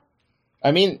 Yeah. I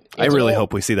mean, I really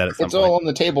hope we see that at some point. It's all on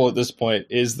the table at this point,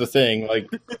 is the thing. Like,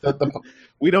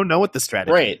 we don't know what the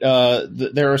strategy. Right.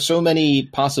 There are so many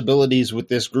possibilities with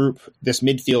this group, this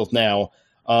midfield now.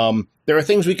 There are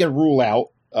things we can rule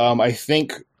out. I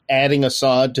think adding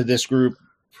Assad to this group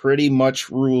pretty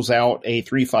much rules out a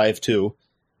 3-5-2.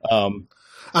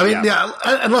 I mean, yeah,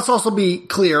 and let's also be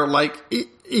clear, like,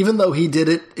 even though he did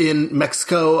it in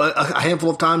Mexico a handful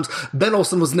of times, Ben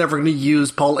Olsen was never going to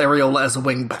use Paul Areola as a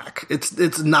wing back.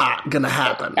 It's not going to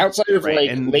happen. Outside of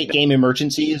late game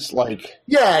emergencies, like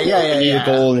you need a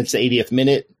goal and it's the 80th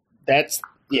minute. That's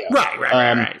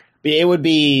right. But it would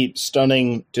be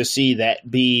stunning to see that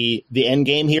be the end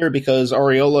game here, because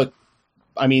Areola,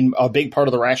 I mean, a big part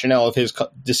of the rationale of his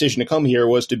decision to come here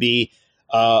was to be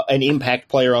an impact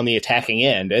player on the attacking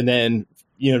end, and then,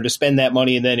 you know, to spend that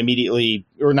money and then immediately,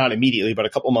 or not immediately, but a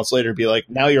couple months later be like,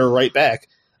 now you're right back.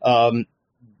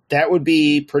 That would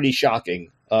be pretty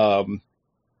shocking. I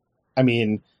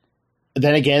mean,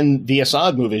 then again, the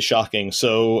Assad move is shocking.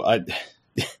 So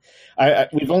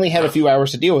we've only had a few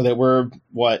hours to deal with it. We're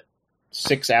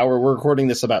 6 hour. We're recording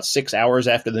this about 6 hours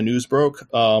after the news broke.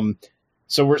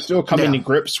 So we're still coming to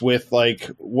grips with, like,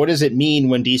 what does it mean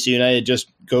when DC United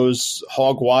just goes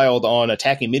hog wild on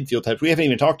attacking midfield types? We haven't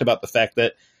even talked about the fact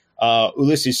that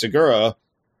Ulises Segura,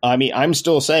 I mean, I'm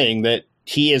still saying that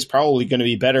he is probably going to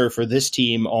be better for this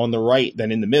team on the right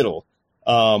than in the middle.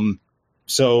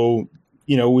 So,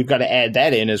 you know, we've got to add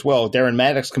that in as well. Darren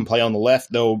Maddox can play on the left,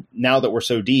 though now that we're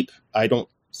so deep, I don't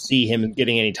see him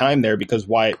getting any time there, because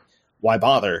why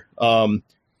bother?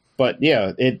 But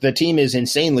yeah, the team is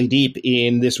insanely deep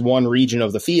in this one region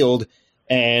of the field,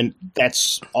 and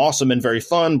that's awesome and very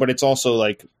fun. But it's also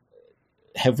like,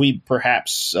 have we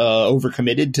perhaps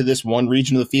overcommitted to this one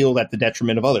region of the field at the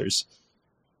detriment of others?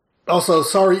 Also,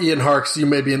 sorry, Ian Harkes, you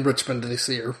may be in Richmond this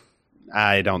year.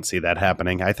 I don't see that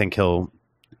happening. I think he'll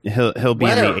be in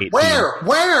the 18.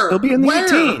 Where? He'll be in the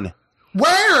 18.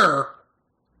 Where?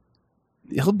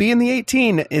 He'll be in the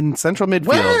 18 in central midfield.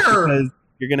 Where? Because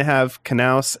you're going to have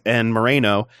Canouse and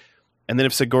Moreno, and then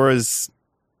if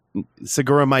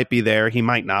Segura might be there, he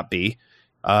might not be.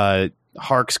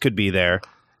 Harkes could be there.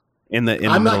 I'm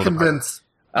not convinced.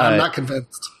 I'm not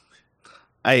convinced.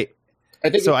 I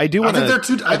think it's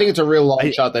a real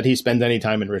long shot that he spends any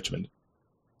time in Richmond.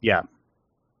 Yeah,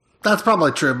 that's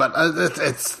probably true, but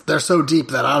they're so deep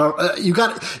that I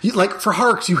don't. Like, for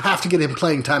Harkes, you have to get him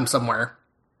playing time somewhere.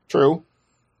 True.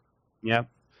 Yeah.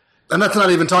 And that's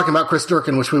not even talking about Chris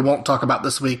Durkin, which we won't talk about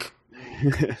this week.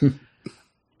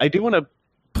 I do want to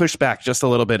push back just a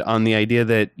little bit on the idea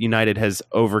that United has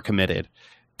overcommitted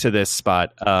to this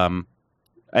spot.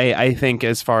 I think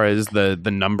as far as the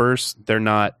numbers, they're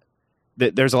not.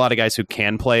 There's a lot of guys who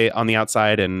can play on the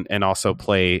outside and also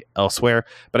play elsewhere,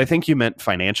 but I think you meant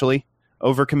financially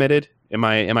overcommitted. Am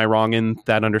I wrong in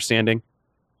that understanding?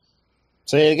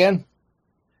 Say it again.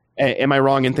 Am I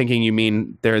wrong in thinking you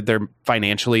mean they're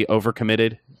financially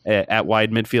overcommitted at wide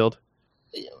midfield,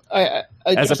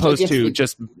 as opposed to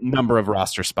just number of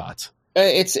roster spots?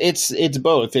 It's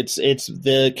both. It's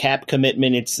the cap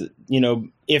commitment. It's, you know,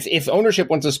 if ownership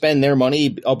wants to spend their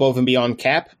money above and beyond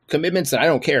cap commitments, then I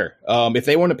don't care. If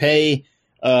they want to pay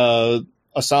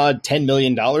Assad $10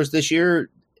 million this year,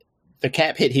 the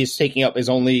cap hit he's taking up is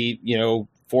only, you know,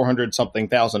 400 something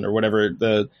thousand or whatever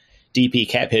the DP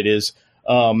cap hit is.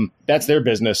 That's their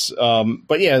business.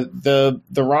 But yeah, the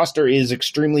roster is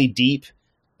extremely deep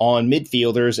on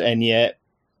midfielders, and yet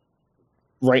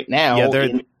right now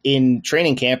in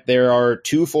training camp, there are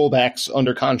 2 fullbacks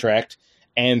under contract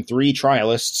and 3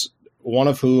 trialists, one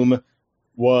of whom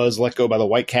was let go by the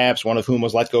Whitecaps, one of whom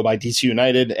was let go by DC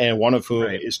United, and one of whom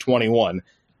is 21.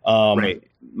 Right.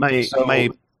 My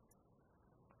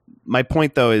My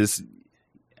point, though, is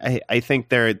I think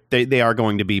they are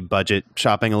going to be budget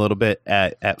shopping a little bit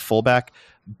at fullback,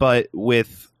 but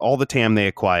with all the TAM they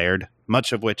acquired,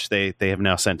 much of which they have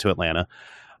now sent to Atlanta,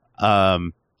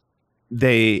 and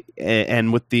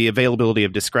with the availability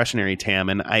of discretionary TAM,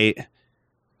 and I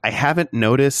haven't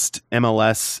noticed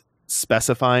MLS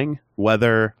specifying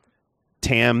whether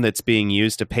TAM that's being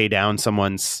used to pay down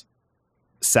someone's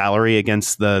salary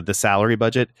against the salary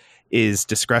budget is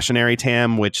discretionary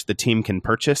TAM, which the team can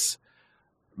purchase,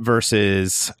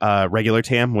 versus regular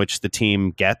TAM, which the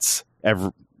team gets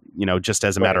just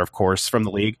as a matter of course from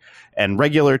the league. And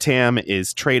regular TAM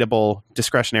is tradable.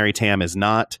 Discretionary TAM is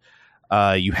not.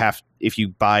 If you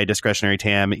buy discretionary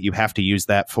TAM, you have to use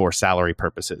that for salary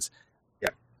purposes. Yeah.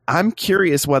 I'm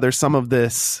curious whether some of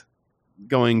this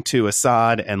going to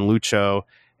Assad and Lucho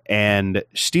and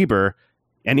Stieber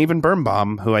and even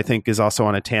Birnbaum, who I think is also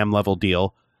on a TAM level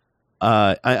deal,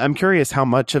 I'm curious how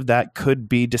much of that could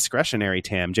be discretionary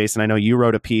TAM. Jason, I know you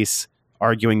wrote a piece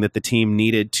arguing that the team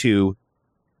needed to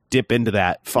dip into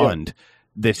that fund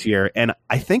this year, and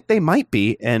I think they might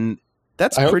be, and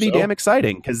that's pretty damn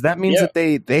exciting, because that means that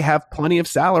they have plenty of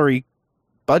salary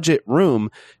budget room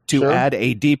to add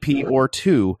a DP or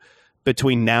two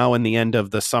between now and the end of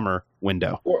the summer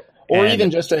window. Or even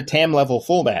just a TAM level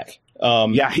fullback.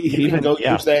 You can go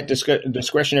use that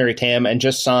discretionary TAM and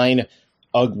just sign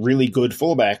a really good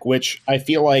fullback, which I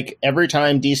feel like every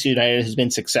time DC United has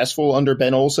been successful under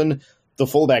Ben Olsen, the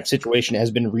fullback situation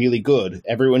has been really good.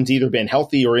 Everyone's either been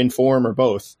healthy or in form or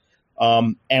both.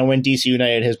 And when DC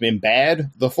United has been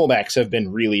bad, the fullbacks have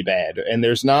been really bad. And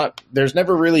there's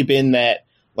never really been that,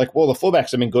 like, well, the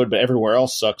fullbacks have been good, but everywhere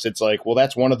else sucks. It's like, well,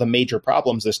 that's one of the major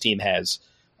problems this team has.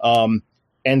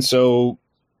 And so,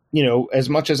 as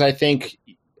much as I think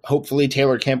hopefully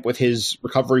Taylor Kemp with his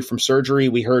recovery from surgery,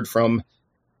 we heard from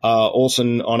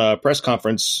Olsen on a press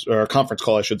conference, or a conference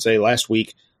call, I should say, last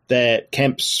week, that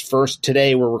Kemp's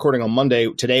today, we're recording on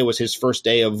Monday, today was his first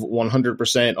day of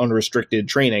 100% unrestricted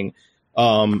training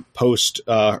post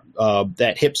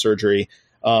that hip surgery.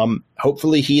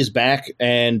 Hopefully he's back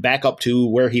and back up to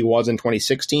where he was in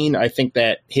 2016. I think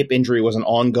that hip injury was an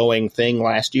ongoing thing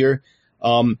last year.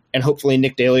 And hopefully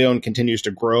Nick DeLeon continues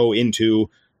to grow into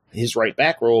his right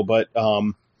back role. But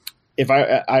if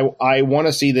I want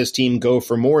to see this team go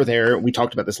for more there. We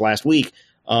talked about this last week.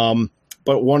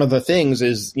 But one of the things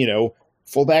is,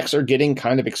 fullbacks are getting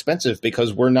kind of expensive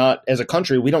because we're not, as a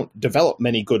country, we don't develop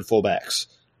many good fullbacks.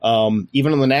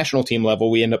 Even on the national team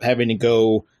level, we end up having to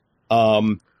go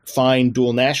find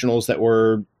dual nationals that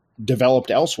were developed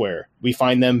elsewhere. We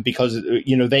find them because,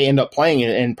 they end up playing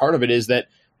it. And part of it is that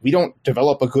we don't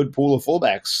develop a good pool of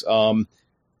fullbacks.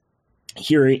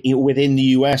 Here within the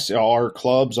U.S., our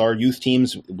clubs, our youth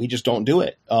teams, we just don't do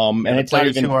it. And it's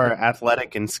players who are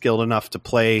athletic and skilled enough to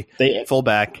play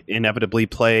fullback inevitably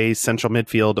play central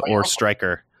midfield or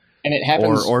striker, and it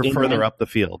happens or further up the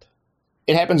field.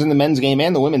 It happens in the men's game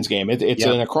and the women's game. It's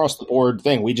an across the board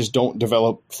thing. We just don't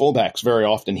develop fullbacks very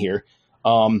often here.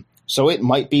 So it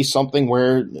might be something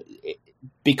where,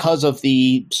 because of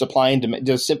the supply and demand,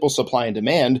 the simple supply and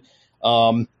demand.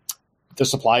 The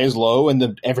supply is low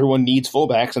and everyone needs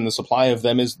fullbacks and the supply of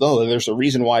them is low. There's a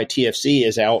reason why TFC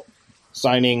is out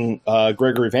signing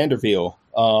Gregory Vanderveel.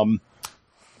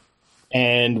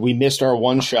 And we missed our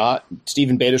one shot.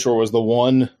 Steven Beitashour was the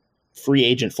one free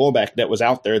agent fullback that was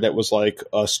out there that was like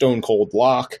a stone cold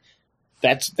lock.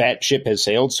 That ship has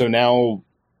sailed. So now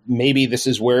maybe this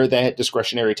is where that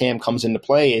discretionary TAM comes into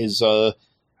play is, the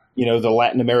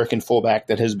Latin American fullback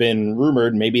that has been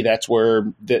rumored. Maybe that's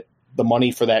where the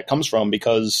money for that comes from,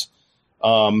 because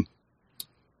the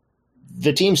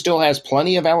team still has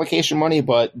plenty of allocation money,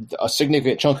 but a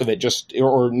significant chunk of it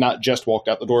not just walked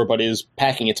out the door, but is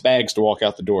packing its bags to walk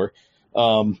out the door.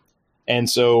 And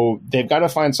so they've got to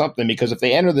find something, because if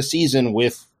they enter the season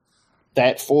with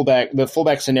the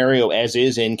fullback scenario as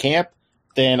is in camp,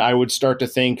 then I would start to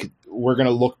think we're going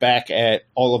to look back at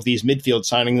all of these midfield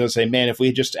signings and say, man, if we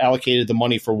had just allocated the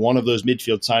money for one of those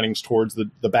midfield signings towards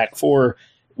the back four,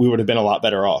 we would have been a lot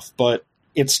better off. But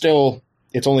it's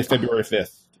only February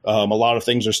 5th. A lot of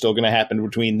things are still going to happen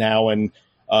between now and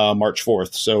March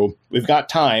 4th. So we've got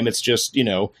time. It's just,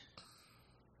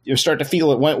 you start to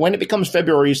feel it. When it becomes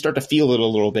February, you start to feel it a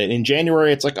little bit. In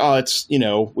January, it's like,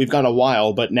 we've got a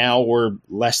while, but now we're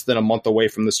less than a month away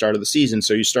from the start of the season.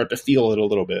 So you start to feel it a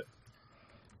little bit.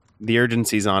 The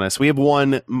urgency's on us. We have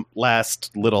one last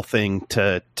little thing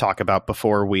to talk about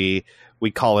before we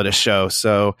call it a show.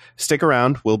 So stick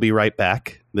around. We'll be right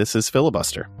back. This is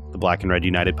Filibuster, the Black and Red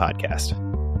United podcast.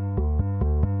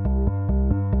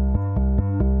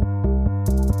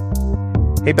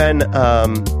 Hey, Ben,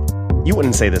 You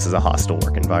wouldn't say this is a hostile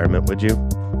work environment, would you?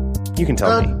 You can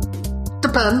tell me.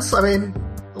 Depends. I mean,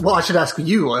 well, I should ask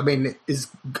you. I mean,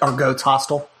 are goats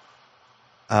hostile?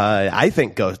 I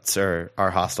think goats are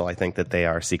hostile. I think that they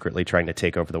are secretly trying to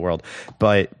take over the world.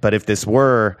 But if this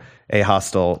were a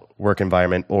hostile work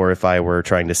environment, or if I were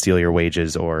trying to steal your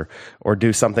wages or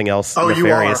do something else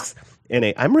nefarious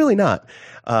I'm really not.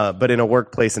 But in a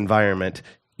workplace environment,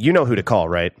 you know who to call,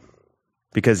 right?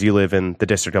 Because you live in the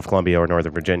District of Columbia or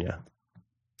Northern Virginia.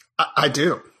 I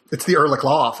do. It's the Ehrlich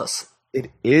Law Office. It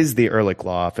is the Ehrlich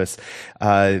Law Office.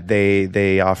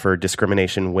 They offer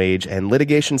discrimination, wage, and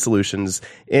litigation solutions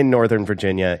in Northern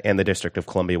Virginia and the District of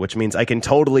Columbia, which means I can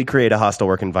totally create a hostile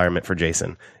work environment for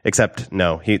Jason. Except,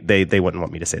 no, they wouldn't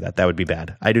want me to say that. That would be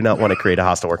bad. I do not want to create a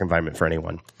hostile work environment for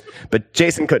anyone. But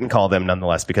Jason couldn't call them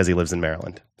nonetheless because he lives in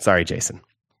Maryland. Sorry, Jason.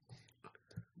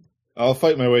 I'll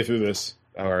fight my way through this.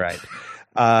 All right.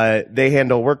 They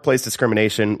handle workplace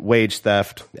discrimination, wage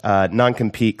theft,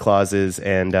 non-compete clauses,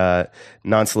 and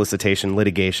non-solicitation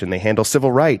litigation. They handle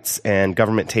civil rights and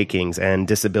government takings and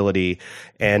disability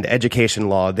and education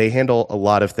law. They handle a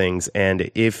lot of things.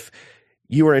 And if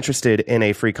you are interested in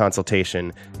a free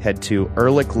consultation, head to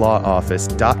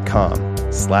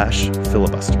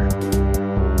ehrlichlawoffice.com/filibuster.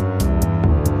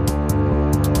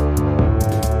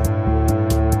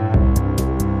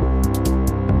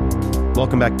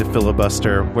 Welcome back to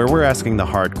Filibuster, where we're asking the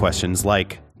hard questions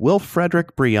like, will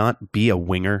Frederick Briant be a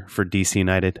winger for DC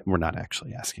United? We're not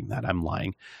actually asking that. I'm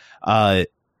lying.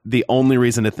 The only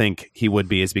reason to think he would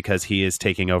be is because he is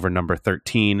taking over number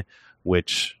 13,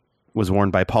 which was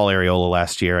worn by Paul Arriola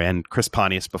last year and Chris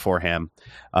Pontius before him,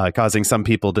 causing some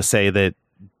people to say that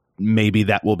maybe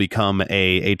that will become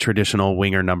a traditional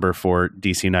winger number for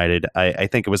DC United. I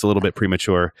think it was a little bit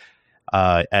premature.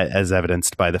 As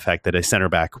evidenced by the fact that a center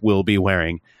back will be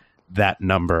wearing that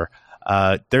number.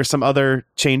 There's some other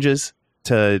changes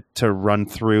to run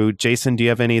through. Jason, do you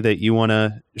have any that you want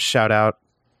to shout out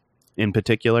in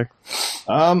particular?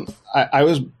 I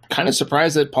was kind of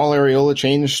surprised that Paul Arriola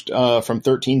changed from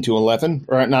 13 to 11,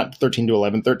 or not 13 to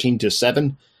 11, 13 to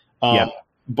 7. Yeah.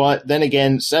 But then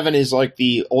again, 7 is like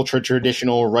the ultra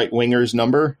traditional right winger's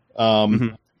number.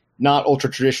 Not ultra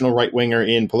traditional right winger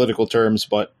in political terms,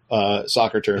 but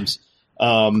soccer terms.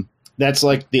 That's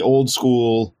like the old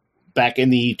school back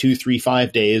in the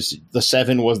 2-3-5 days. The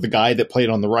 7 was the guy that played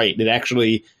on the right. It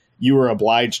actually, you were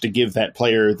obliged to give that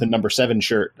player the number 7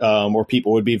 shirt, or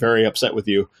people would be very upset with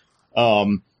you.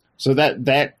 So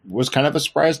that was kind of a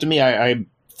surprise to me. I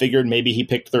figured maybe he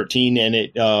picked 13, and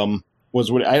it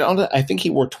was what I think he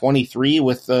wore 23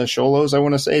 with the Xolos, I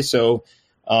want to say. So.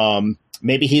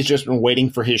 Maybe he's just been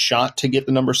waiting for his shot to get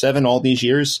the number 7 all these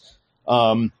years.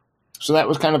 So that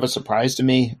was kind of a surprise to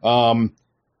me. I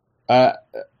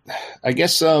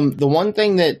guess the one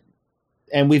thing that,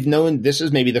 and we've known this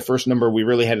is maybe the first number we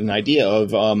really had an idea of,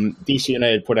 DC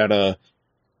United put out a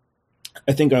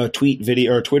tweet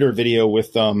video or Twitter video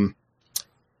with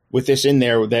this in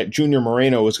there that Junior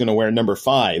Moreno was going to wear number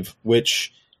 5,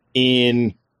 which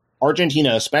in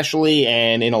Argentina especially,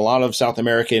 and in a lot of South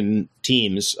American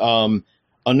teams, the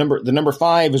number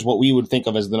 5 is what we would think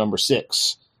of as the number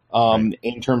 6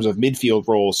 in terms of midfield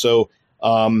role. So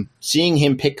seeing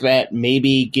him pick that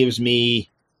maybe gives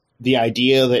me the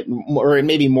idea that, or it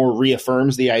maybe more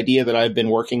reaffirms the idea that I've been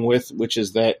working with, which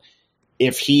is that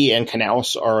if he and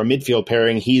Canals are a midfield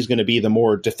pairing, he's going to be the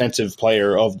more defensive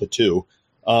player of the two.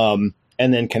 And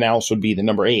then Canals would be the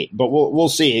number 8. But we'll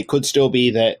see. It could still be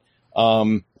that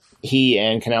he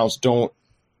and Canals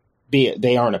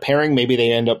they aren't a pairing. Maybe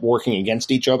they end up working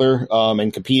against each other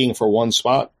and competing for one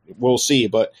spot. We'll see.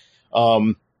 But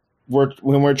when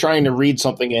we're trying to read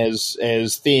something as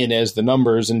thin as the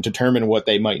numbers and determine what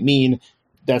they might mean,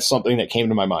 that's something that came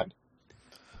to my mind.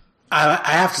 I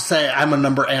have to say, I'm a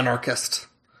number anarchist.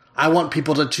 I want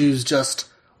people to choose just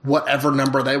whatever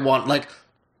number they want. Like,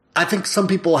 I think some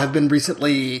people have been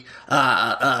recently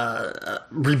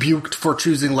rebuked for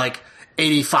choosing like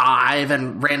 85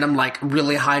 and random like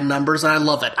really high numbers, and I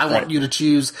love it. I want you to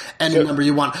choose any number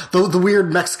you want. The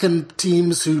weird Mexican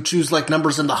teams who choose like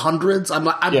numbers in the hundreds, I'm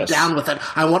down with it.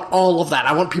 I want all of that.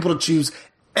 I want people to choose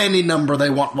any number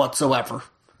they want whatsoever.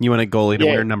 You want a goalie to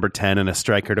wear number 10 and a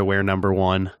striker to wear number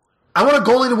 1? I want a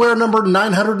goalie to wear number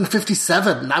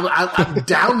 957. I'm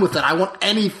down with it. I want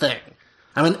anything.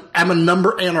 I'm a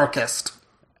number anarchist.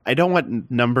 I don't want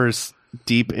numbers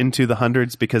deep into the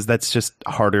hundreds because that's just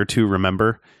harder to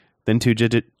remember than two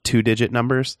digit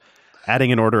numbers.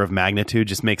 Adding an order of magnitude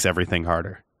just makes everything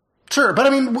harder. Sure, but I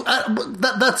mean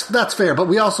that's fair. But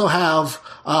we also have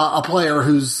a player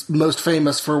who's most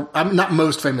famous for not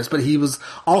most famous, but he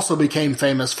also became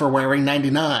famous for wearing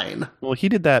 99. Well, he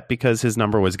did that because his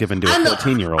number was given to a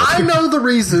 14-year-old. I know the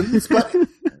reasons, but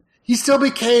he still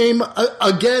became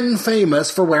again famous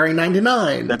for wearing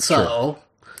 99. That's so true.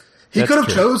 He could have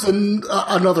chosen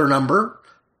another number,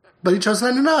 but he chose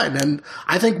 99. And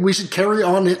I think we should carry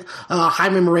on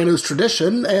Jaime Moreno's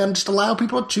tradition and just allow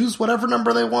people to choose whatever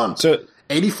number they want. So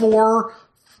 84,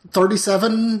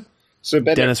 37. So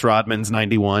Dennis Rodman's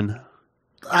 91.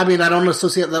 I mean, I don't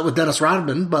associate that with Dennis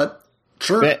Rodman, but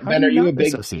sure. Ben, are you a big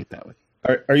associate that with?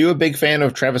 Are you a big fan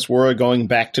of Travis Worra going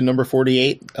back to number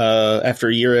 48 after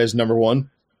a year as number 1?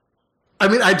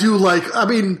 I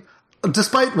mean,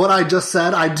 despite what I just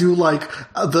said, I do like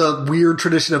the weird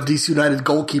tradition of DC United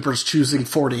goalkeepers choosing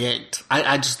 48.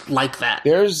 I just like that.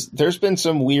 There's been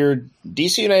some weird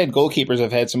DC United goalkeepers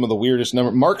have had some of the weirdest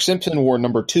number. Mark Simpson wore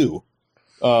number 2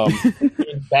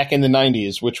 back in the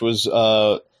 90s, which was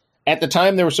at the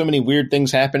time there were so many weird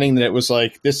things happening that it was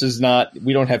like,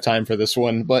 we don't have time for this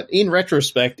one. But in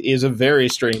retrospect, is a very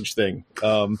strange thing.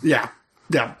 Yeah.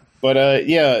 But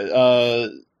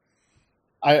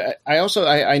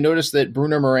I noticed that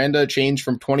Bruno Miranda changed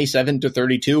from 27 to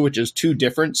 32, which is 2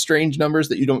 different strange numbers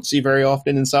that you don't see very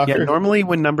often in soccer. Yeah, normally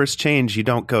when numbers change, you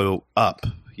don't go up.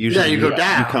 Usually you go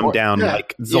down. You come down. Yeah.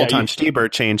 Like Zoltan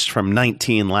Stieber changed from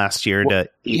 19 last year to 18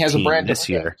 he has a brand this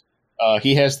year.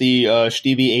 He has the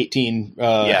Stevie 18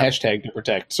 hashtag to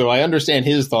protect. So I understand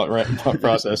his thought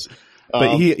process.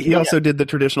 But he also did the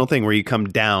traditional thing where you come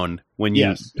down when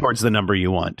you towards the number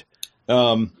you want.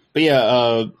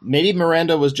 Maybe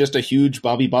Miranda was just a huge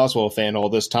Bobby Boswell fan all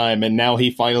this time, and now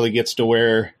he finally gets to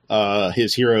wear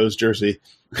his Heroes jersey.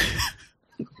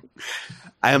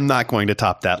 I am not going to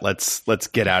top that. Let's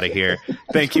get out of here.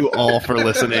 Thank you all for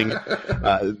listening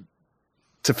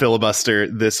to Filibuster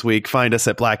this week. Find us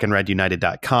at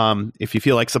blackandredunited.com. If you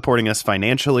feel like supporting us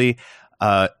financially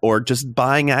or just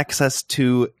buying access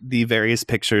to the various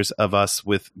pictures of us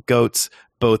with goats,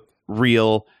 both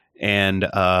real and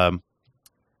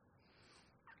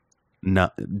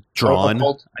not drawn,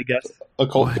 I guess.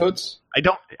 Occult goats?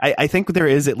 I think there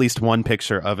is at least one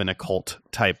picture of an occult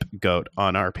type goat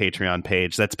on our Patreon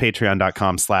page. That's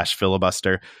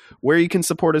patreon.com/filibuster, where you can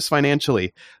support us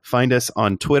financially. Find us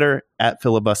on Twitter at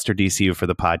filibusterdcu for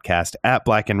the podcast, at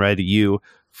Black and Red U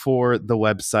for the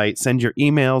website. Send your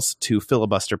emails to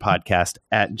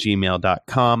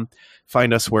filibusterpodcast@gmail.com.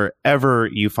 Find us wherever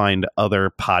you find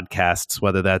other podcasts,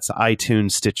 whether that's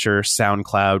iTunes, Stitcher,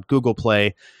 SoundCloud, Google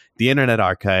Play, the Internet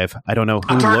Archive. I don't know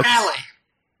who looks. Alley.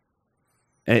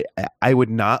 I would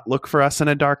not look for us in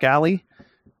a dark alley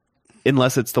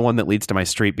unless it's the one that leads to my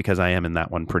street, because I am in that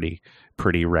one pretty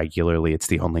regularly. It's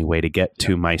the only way to get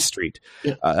to my street.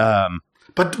 Yeah.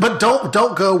 But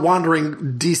don't go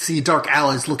wandering DC dark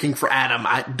alleys looking for Adam.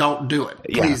 Don't do it.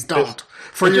 Please don't.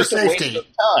 For your safety.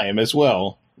 Time as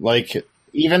well. Like,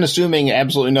 even assuming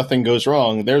absolutely nothing goes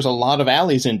wrong, there's a lot of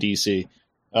alleys in DC.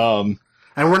 And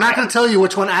we're not going to tell you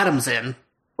which one Adam's in.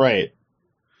 Right.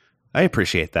 I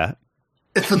appreciate that.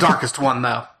 It's the darkest one,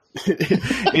 though.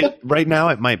 Right now,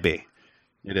 it might be.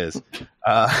 It is.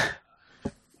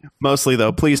 Mostly,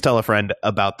 though, please tell a friend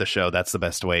about the show. That's the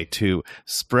best way to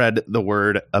spread the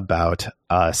word about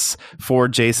us. For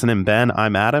Jason and Ben,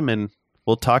 I'm Adam, and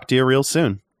we'll talk to you real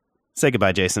soon. Say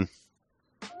goodbye, Jason.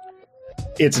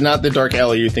 It's not the dark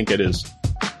alley you think it is.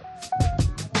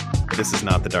 This is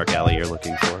not the dark alley you're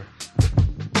looking for.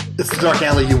 It's the dark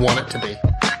alley you want it to be.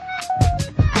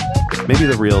 Maybe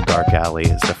the real dark alley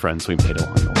is the friends we made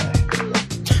along the way.